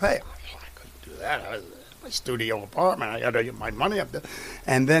 what do you pay? I couldn't do that. I was in my studio apartment. I had to get my money up there.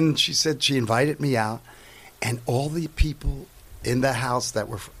 And then she said she invited me out, and all the people in the house that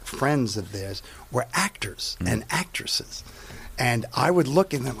were friends of theirs were actors and actresses. And I would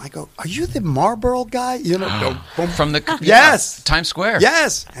look at them. I go, "Are you the Marlboro guy? From the Yes. Times Square.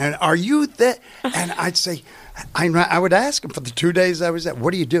 Yes. And are you that?" And I'd say, I would ask them for the 2 days I was there,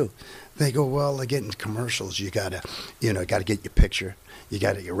 "What do you do?" They go, "Well, to get into commercials, you gotta get your picture, you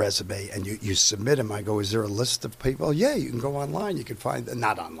got your resume, and you submit them." I go, "Is there a list of people?" "Yeah, you can go online. You can find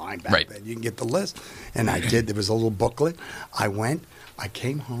not online back then. You can get the list." And I did. There was a little booklet. I went. I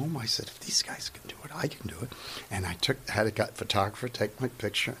came home. I said, if these guys can do it, I can do it. And I had a photographer take my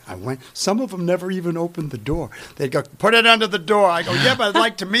picture. I went. Some of them never even opened the door. They'd go, "Put it under the door." I go, "Yeah, but I'd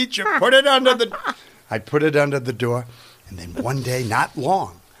like to meet you. Put it under the." I put it under the door, and then one day, not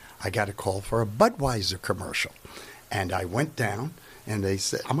long, I got a call for a Budweiser commercial, and I went down, and they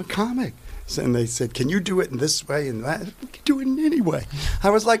said, "I'm a comic." And they said, "Can you do it in this way and that?" "We can do it in any way." I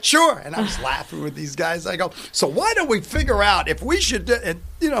was like, "Sure." And I was laughing with these guys. I go, "So why don't we figure out if we should do it?"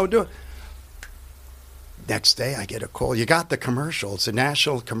 Next day, I get a call. "You got the commercial. It's a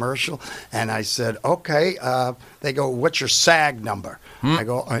national commercial." And I said, "Okay." They go, "What's your SAG number?" I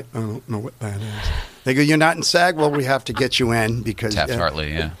go, I don't know what that is." They go, "You're not in SAG? Well, we have to get you in because..."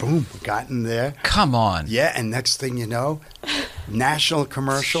 Taft-Hartley, yeah. Boom, got in there. Come on. Yeah, and next thing you know, national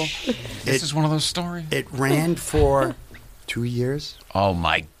commercial. This is one of those stories. It ran for 2 years. Oh,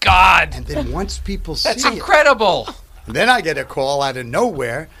 my God. And then once people see That's it, incredible. then I get a call out of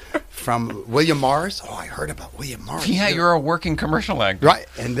nowhere from William Morris. "Oh, I heard about William Morris." Yeah, you're a working commercial actor. right.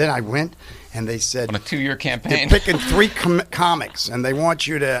 And then I went, and they said, On a 2-year they're campaign. picking 3 comics, and they want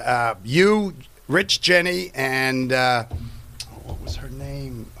you to, Rich Jenny, and what was her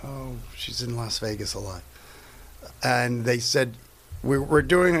name? Oh, she's in Las Vegas a lot. And they said, we're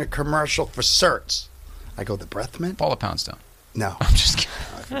doing a commercial for Certs. I go, "The breath mint?" Paula Poundstone. No. I'm just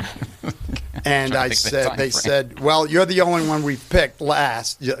kidding. And Trying I to think the said, time they frame. said, well, you're the only one we've picked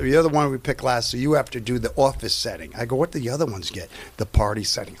last. You're the one we picked last, so you have to do the office setting. I go, what do the other ones get? The party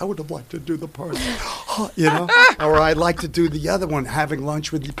setting. I would have liked to do the party, or I'd like to do the other one, having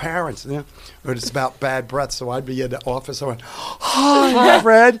lunch with your parents. But it's about bad breath, so I'd be in the office. I went, hi,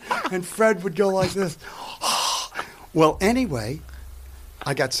 Fred. And Fred would go like this. Well, anyway,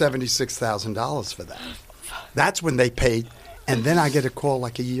 I got $76,000 for that. That's when they paid. And then I get a call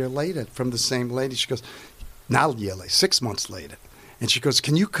like a year later from the same lady. She goes, not a year later, 6 months later. And she goes,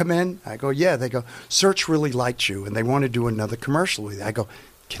 can you come in? I go, yeah. They go, Search really liked you, and they want to do another commercial with you. I go,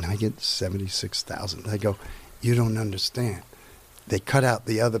 can I get $76,000? They go, you don't understand. They cut out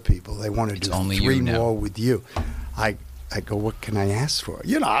the other people. They want to do only 3 you now. more with you. I go, what can I ask for?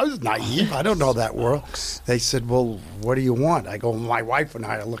 I was naive. I don't know that world. They said, well, what do you want? I go, my wife and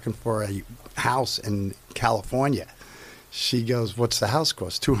I are looking for a house in California. She goes, what's the house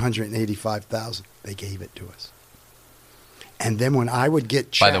cost? $285,000. They gave it to us. And then when I would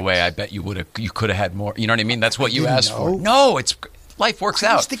get checks. By the way, I bet you could have had more. You know what I mean? That's what you didn't asked for. know. No, it's life works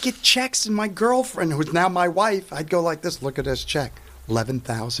I out. used to get checks, and my girlfriend, who's now my wife, I'd go like this, look at this check,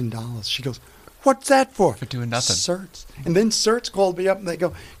 $11,000. She goes, what's that for? For doing nothing. Certs. And then Certs called me up, and they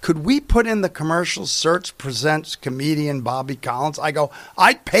go, could we put in the commercial, Certs presents comedian Bobby Collins? I go,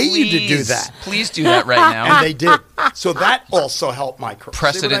 I'd pay you to do that. Please do that right now. And they did. So that also helped my career.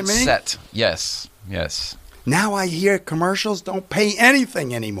 Precedent See what I mean? set. Yes. Yes. Now I hear commercials don't pay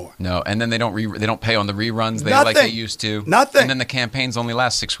anything anymore. No, and then they don't pay on the reruns like Nothing. they used to. Nothing. And then the campaigns only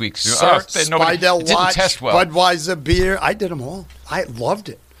last 6 weeks. Certs, Spidell it didn't Watch, test well. Budweiser beer. I did them all. I loved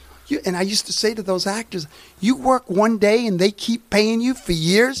it. And I used to say to those actors, you work one day and they keep paying you for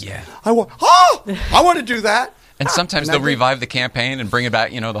years? Yeah. I want to do that. And sometimes And I they'll did. revive the campaign and bring it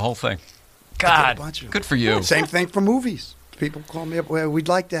back, the whole thing. I did a God, bunch of them. good for you. Same thing for movies. People call me up, well, we'd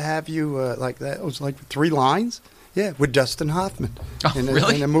like to have you like that. It was like 3 lines. Yeah, with Dustin Hoffman. Oh,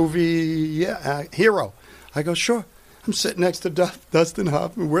 really? In a movie, Hero. I go, sure. I'm sitting next to Dustin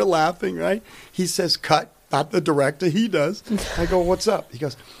Hoffman. We're laughing, right? He says, cut. Not the director. He does. I go, what's up? He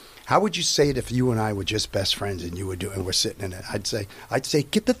goes, how would you say it if you and I were just best friends and we're sitting in it? I'd say,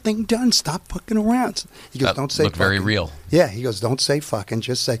 get the thing done. Stop fucking around. He goes, don't say look very fucking. real. Yeah, he goes, don't say fucking.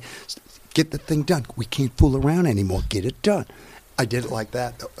 Just say, get the thing done. We can't fool around anymore. Get it done. I did it like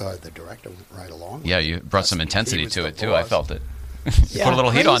that. The director went right along. Yeah, you brought some He intensity was to the it, too. I boss. felt it. Yeah, Put a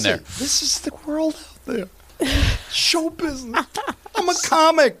little heat on crazy. there. This is the world out there. Show business. I'm a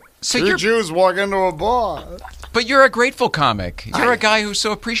comic. So 2 you're- Jews walk into a bar. But you're a grateful comic. You're a guy who's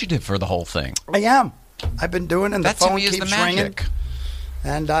so appreciative for the whole thing. I am. I've been doing it, and That the to phone me is keeps the magic. ringing,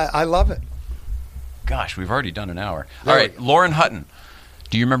 and I love it. Gosh, we've already done an hour. All Really? right, Lauren Hutton.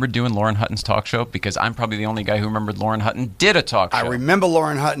 Do you remember doing Lauren Hutton's talk show? Because I'm probably the only guy who remembered Lauren Hutton did a talk show. I remember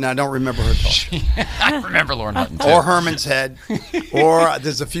Lauren Hutton. I don't remember her talking. I remember Lauren Hutton, too. Or Herman's Head. Or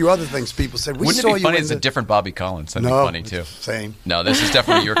there's a few other things people said. We Wouldn't saw it be you funny? in It's the... a different Bobby Collins. That'd No, be funny, too. same. No, this is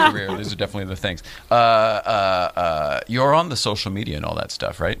definitely your career. These are definitely the things. You're on the social media and all that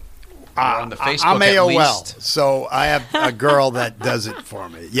stuff, right? You're on the Facebook I'm at AOL, least. so I have a girl that does it for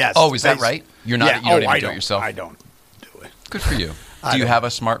me. Yes. Oh, is that right? You're not. Yeah. You don't I even do it yourself. I don't do it. Good for you. I Do you don't. have a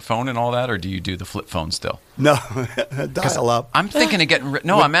smartphone and all that, or do you do the flip phone still? No, dial up. I'm thinking of getting rid.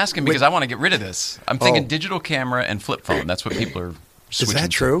 No, I'm asking because with- I want to get rid of this. I'm thinking Oh. digital camera and flip phone. That's what people are switching that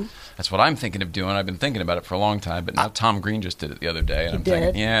to. true? That's what I'm thinking of doing. I've been thinking about it for a long time, but now Tom Green just did it the other day, and I'm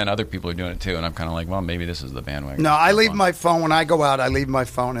thinking, did? yeah, and other people are doing it too, and I'm kind of like, well, maybe this is the bandwagon. No, I Flip leave phone. my phone when I go out. I leave my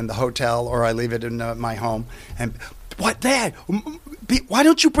phone in the hotel, or I leave it in my home. And what, Dad? Why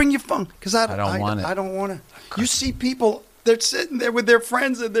don't you bring your phone? Because I don't want it. I don't want it. You see people; they're sitting there with their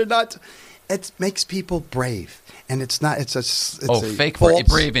friends, and they're not. It makes people brave, and it's not. It's a fake false,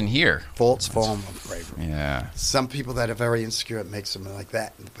 brave in here. false form of bravery. Yeah. Some people that are very insecure, it makes them like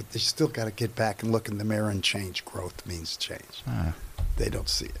that. But they still got to get back and look in the mirror and change. Growth means change. They don't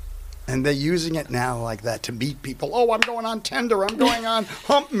see it. And they're using it now like that to meet people. Oh, I'm going on Tinder. I'm going on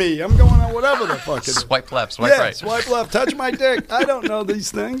Hump Me. I'm going on whatever the fuck it is. Swipe left, swipe right. Swipe left. Touch my dick. I don't know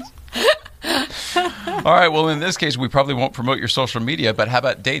these things. All right. Well, in this case, we probably won't promote your social media, but how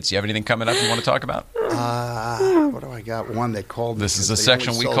about dates? You have anything coming up you want to talk about? What do I got? One they called me. This is a 'cause they section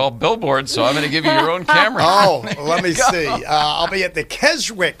only we sold- call billboards, so I'm going to give you your own camera. Oh, let me see. I'll be at the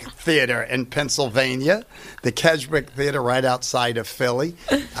Keswick Theater in Pennsylvania. The Keswick Theater right outside of Philly.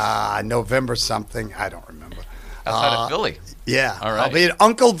 November something. I don't remember. Outside of Philly. Yeah. All right. I'll be at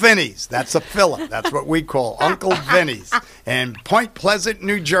Uncle Vinny's. That's a filler. That's what we call Uncle Vinny's in Point Pleasant,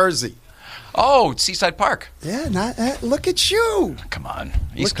 New Jersey. Oh, Seaside Park. Yeah, look at you. Come on.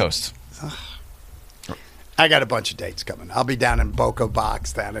 East Coast. I got a bunch of dates coming. I'll be down in Boca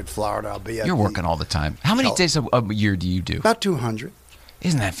Box, down in Florida. I'll be. You're working all the time. How many days a year do you do? About 200.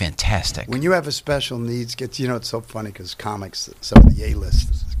 Isn't that fantastic? When you have a special needs, it's so funny because comics, some of the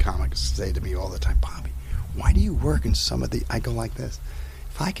A-list comics say to me all the time, Bobby, why do you work in some of the? I go like this: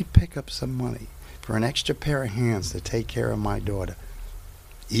 if I could pick up some money for an extra pair of hands to take care of my daughter,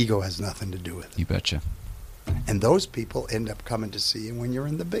 ego has nothing to do with it. You betcha. And those people end up coming to see you when you're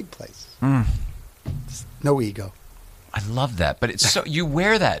in the big places. No ego. I love that, but it's so you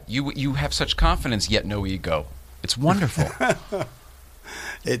wear that. You have such confidence, yet no ego. It's wonderful.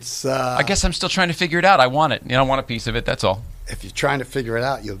 It's. I guess I'm still trying to figure it out. I want it. I want a piece of it. That's all. If you're trying to figure it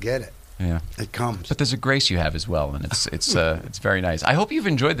out, you'll get it. Yeah, it comes. But there's a grace you have as well, and it's very nice. I hope you've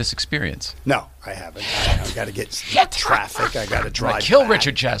enjoyed this experience. No, I haven't. I got to get traffic. I got to drive. Kill back.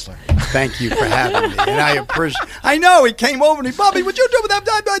 Richard Chesler. Thank you for having me, and I appreciate. I know he came over and he, Bobby, what you do with that?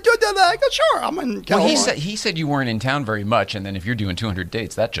 I go, sure. I'm in California. Well, he said you weren't in town very much, and then if you're doing 200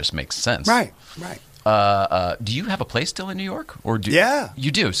 dates, that just makes sense. Right. Do you have a place still in New York, or do Yeah, you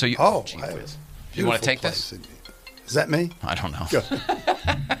do? So you. Oh, gee whiz. Do you want to take this? Is that me? I don't know.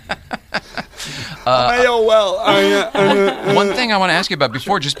 One thing I want to ask you about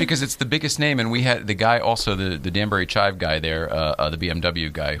before, just because it's the biggest name, and we had the guy also, the Danbury Chive guy there, the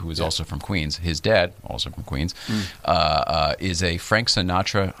BMW guy who is also from Queens. His dad, also from Queens, is a Frank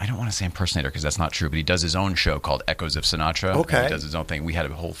Sinatra. I don't want to say impersonator because that's not true, but he does his own show called Echoes of Sinatra. Okay, he does his own thing. We had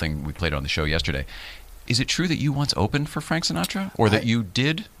a whole thing. We played it on the show yesterday. Is it true that you once opened for Frank Sinatra, or that you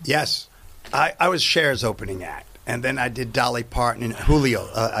did? Yes, I was Cher's opening act. And then I did Dolly Parton and Julio.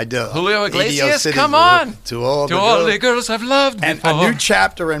 I did Julio Iglesias. City, come on, to all the girls I've loved. And before. a new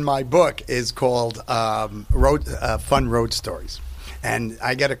chapter in my book is called Fun Road Stories. And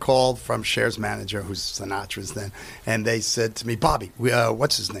I get a call from Cher's manager, who's Sinatra's then, and they said to me, Bobby,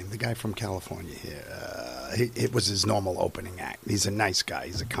 what's his name? The guy from California here. It was his normal opening act. He's a nice guy.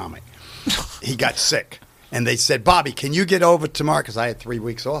 He's a comic. He got sick, and they said, Bobby, can you get over tomorrow? Because I had 3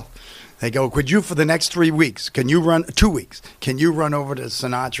 weeks off. They go, could you for the next 3 weeks? Can you run 2 weeks? Can you run over to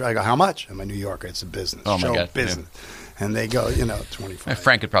Sinatra? I go, how much? I'm a New Yorker. It's a business. Oh, my show God. business. Yeah. And they go, 25.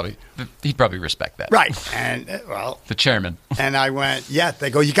 Frank he'd probably respect that. Right. And, the chairman. And I went, yeah. They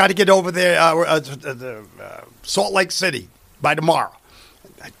go, you got to get over there, Salt Lake City by tomorrow.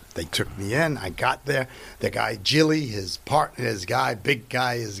 They took me in. I got there. The guy, Jilly, his partner, his guy, big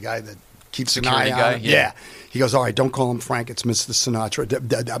guy, his guy that keeps security an eye guy, on him. yeah. He goes, all right, don't call him Frank. It's Mr.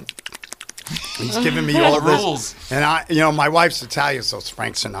 Sinatra. He's giving me all the this. rules. And my wife's Italian, so it's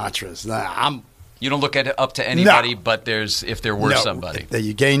Frank Sinatra's. You don't look at it up to anybody, but if there were somebody.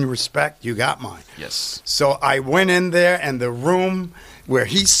 You gain respect, you got mine. Yes. So I went in there, and the room where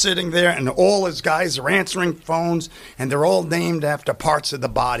he's sitting there, and all his guys are answering phones, and they're all named after parts of the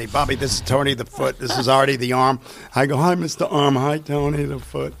body. Bobby, this is Tony the foot. This is Artie the arm. I go, hi, Mr. Arm. Hi, Tony the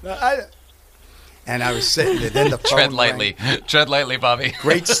foot. And I was sitting there. Then the phone Tread lightly. Tread lightly, Bobby.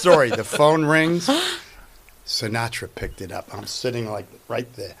 Great story. The phone rings. Sinatra picked it up. I'm sitting like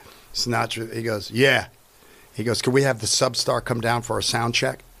right there. Sinatra, he goes, yeah. He goes, can we have the Substar come down for a sound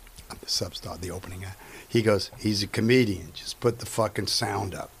check? I'm the Substar, the opening act. He goes, he's a comedian. Just put the fucking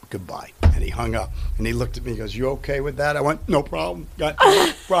sound up. Goodbye. And he hung up. And he looked at me. He goes, you okay with that? I went, no problem. Got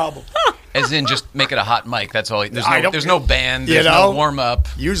no problem. As in, just make it a hot mic. That's all. There's no band. There's no warm up.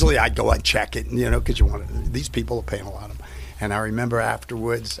 Usually, I'd go and check it, because these people are paying a lot of money. And I remember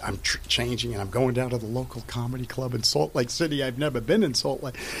afterwards, I'm changing, and I'm going down to the local comedy club in Salt Lake City. I've never been in Salt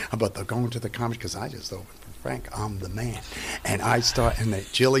Lake, but they're going to the comedy because I just opened for Frank. I'm the man. And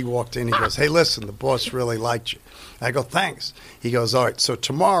Jilly walked in. He goes, hey, listen, the boss really liked you. I go, thanks. He goes, all right, so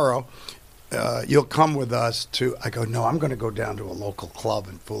tomorrow you'll come with us to, I go, no, I'm going to go down to a local club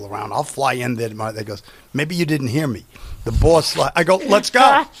and fool around. I'll fly in there tomorrow. They goes, maybe you didn't hear me. The boss, I go, let's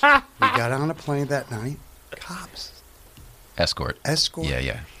go. We got on a plane that night. Cops. Escort.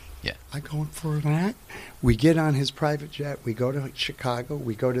 Yeah. I go in for an act. We get on his private jet. We go to Chicago.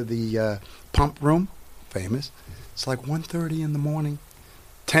 We go to the pump room, famous. It's like 1:30 in the morning.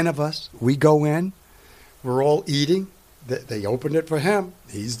 10 of us. We go in. We're all eating. They opened it for him.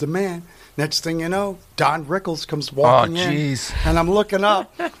 He's the man. Next thing you know, Don Rickles comes walking in. Jeez. And I'm looking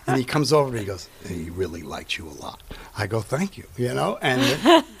up, and he comes over and he goes, he really liked you a lot. I go, thank you,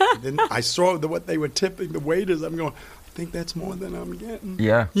 And then I saw what they were tipping the waiters. I'm going, I think that's more than I'm getting.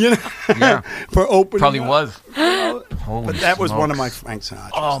 Yeah. Yeah. For opening Probably up. Was. But that was one of my Frank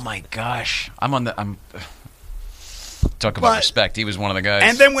Sinatra. Oh, my gosh. Talk about respect. He was one of the guys.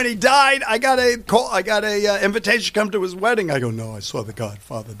 And then when he died, I got a call. I got a invitation to come to his wedding. I go, no, I saw The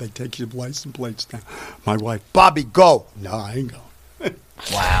Godfather. They take your license plates down. My wife, Bobby, go. No, I ain't going.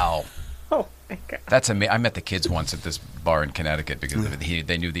 Wow. my God. That's amazing. I met the kids once at this bar in Connecticut because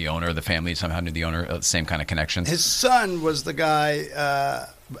they knew the owner. The family somehow knew the owner. Same kind of connections. His son was the guy,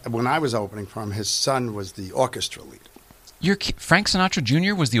 when I was opening for him, his son was the orchestra leader. Frank Sinatra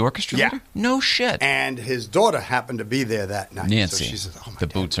Jr. was the orchestra Yeah. leader? No shit. And his daughter happened to be there that night. Nancy. So she says, oh, my The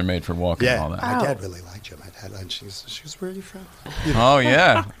dad. boots are made for walking and Yeah, all that. my Oh. dad really liked you. My dad liked you. She goes, where are you from? Oh,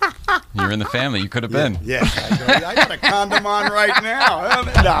 yeah. You're in the family. You could have been. Yeah. I got a condom on right now.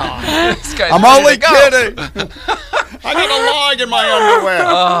 No. This guy's I'm ready only to go. kidding. I got a log in my underwear.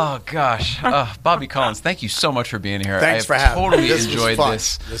 Oh, gosh. Bobby Collins, thank you so much for being here. Thanks for I have having totally me. This was enjoyed fun.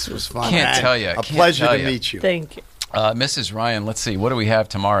 this. This was fun. Can't And tell you. A Can't pleasure tell to you. meet you. Thank you. Mrs. Ryan, let's see. What do we have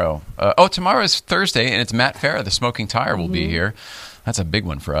tomorrow? Tomorrow is Thursday, and it's Matt Farah, the Smoking Tire, will be here. That's a big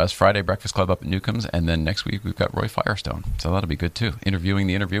one for us. Friday, Breakfast Club up at Newcomb's, and then next week we've got Roy Firestone. So that'll be good, too. Interviewing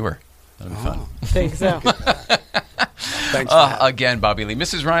the interviewer. That'll be fun. Think so. Thanks for having me. Again, Bobby Lee.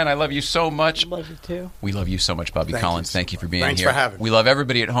 Mrs. Ryan, I love you so much. Love you too. We love you so much, Bobby Thank you Collins. so Thank you for much. being Thanks here. for having me. We love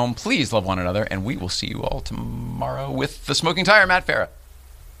everybody at home. Please love one another, and we will see you all tomorrow with the Smoking Tire, Matt Farah.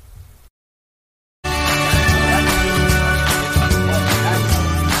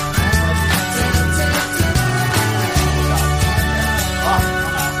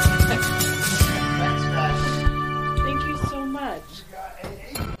 Thank you so much.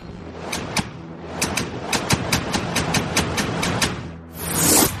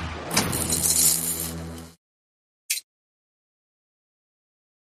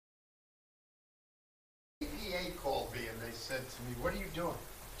 EPA called me and they said to me, what are you doing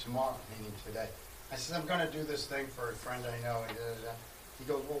tomorrow, meaning today? I said, I'm going to do this thing for a friend I know. He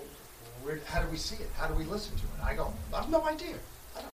goes, well, how do we see it? How do we listen to it? I go, I have no idea.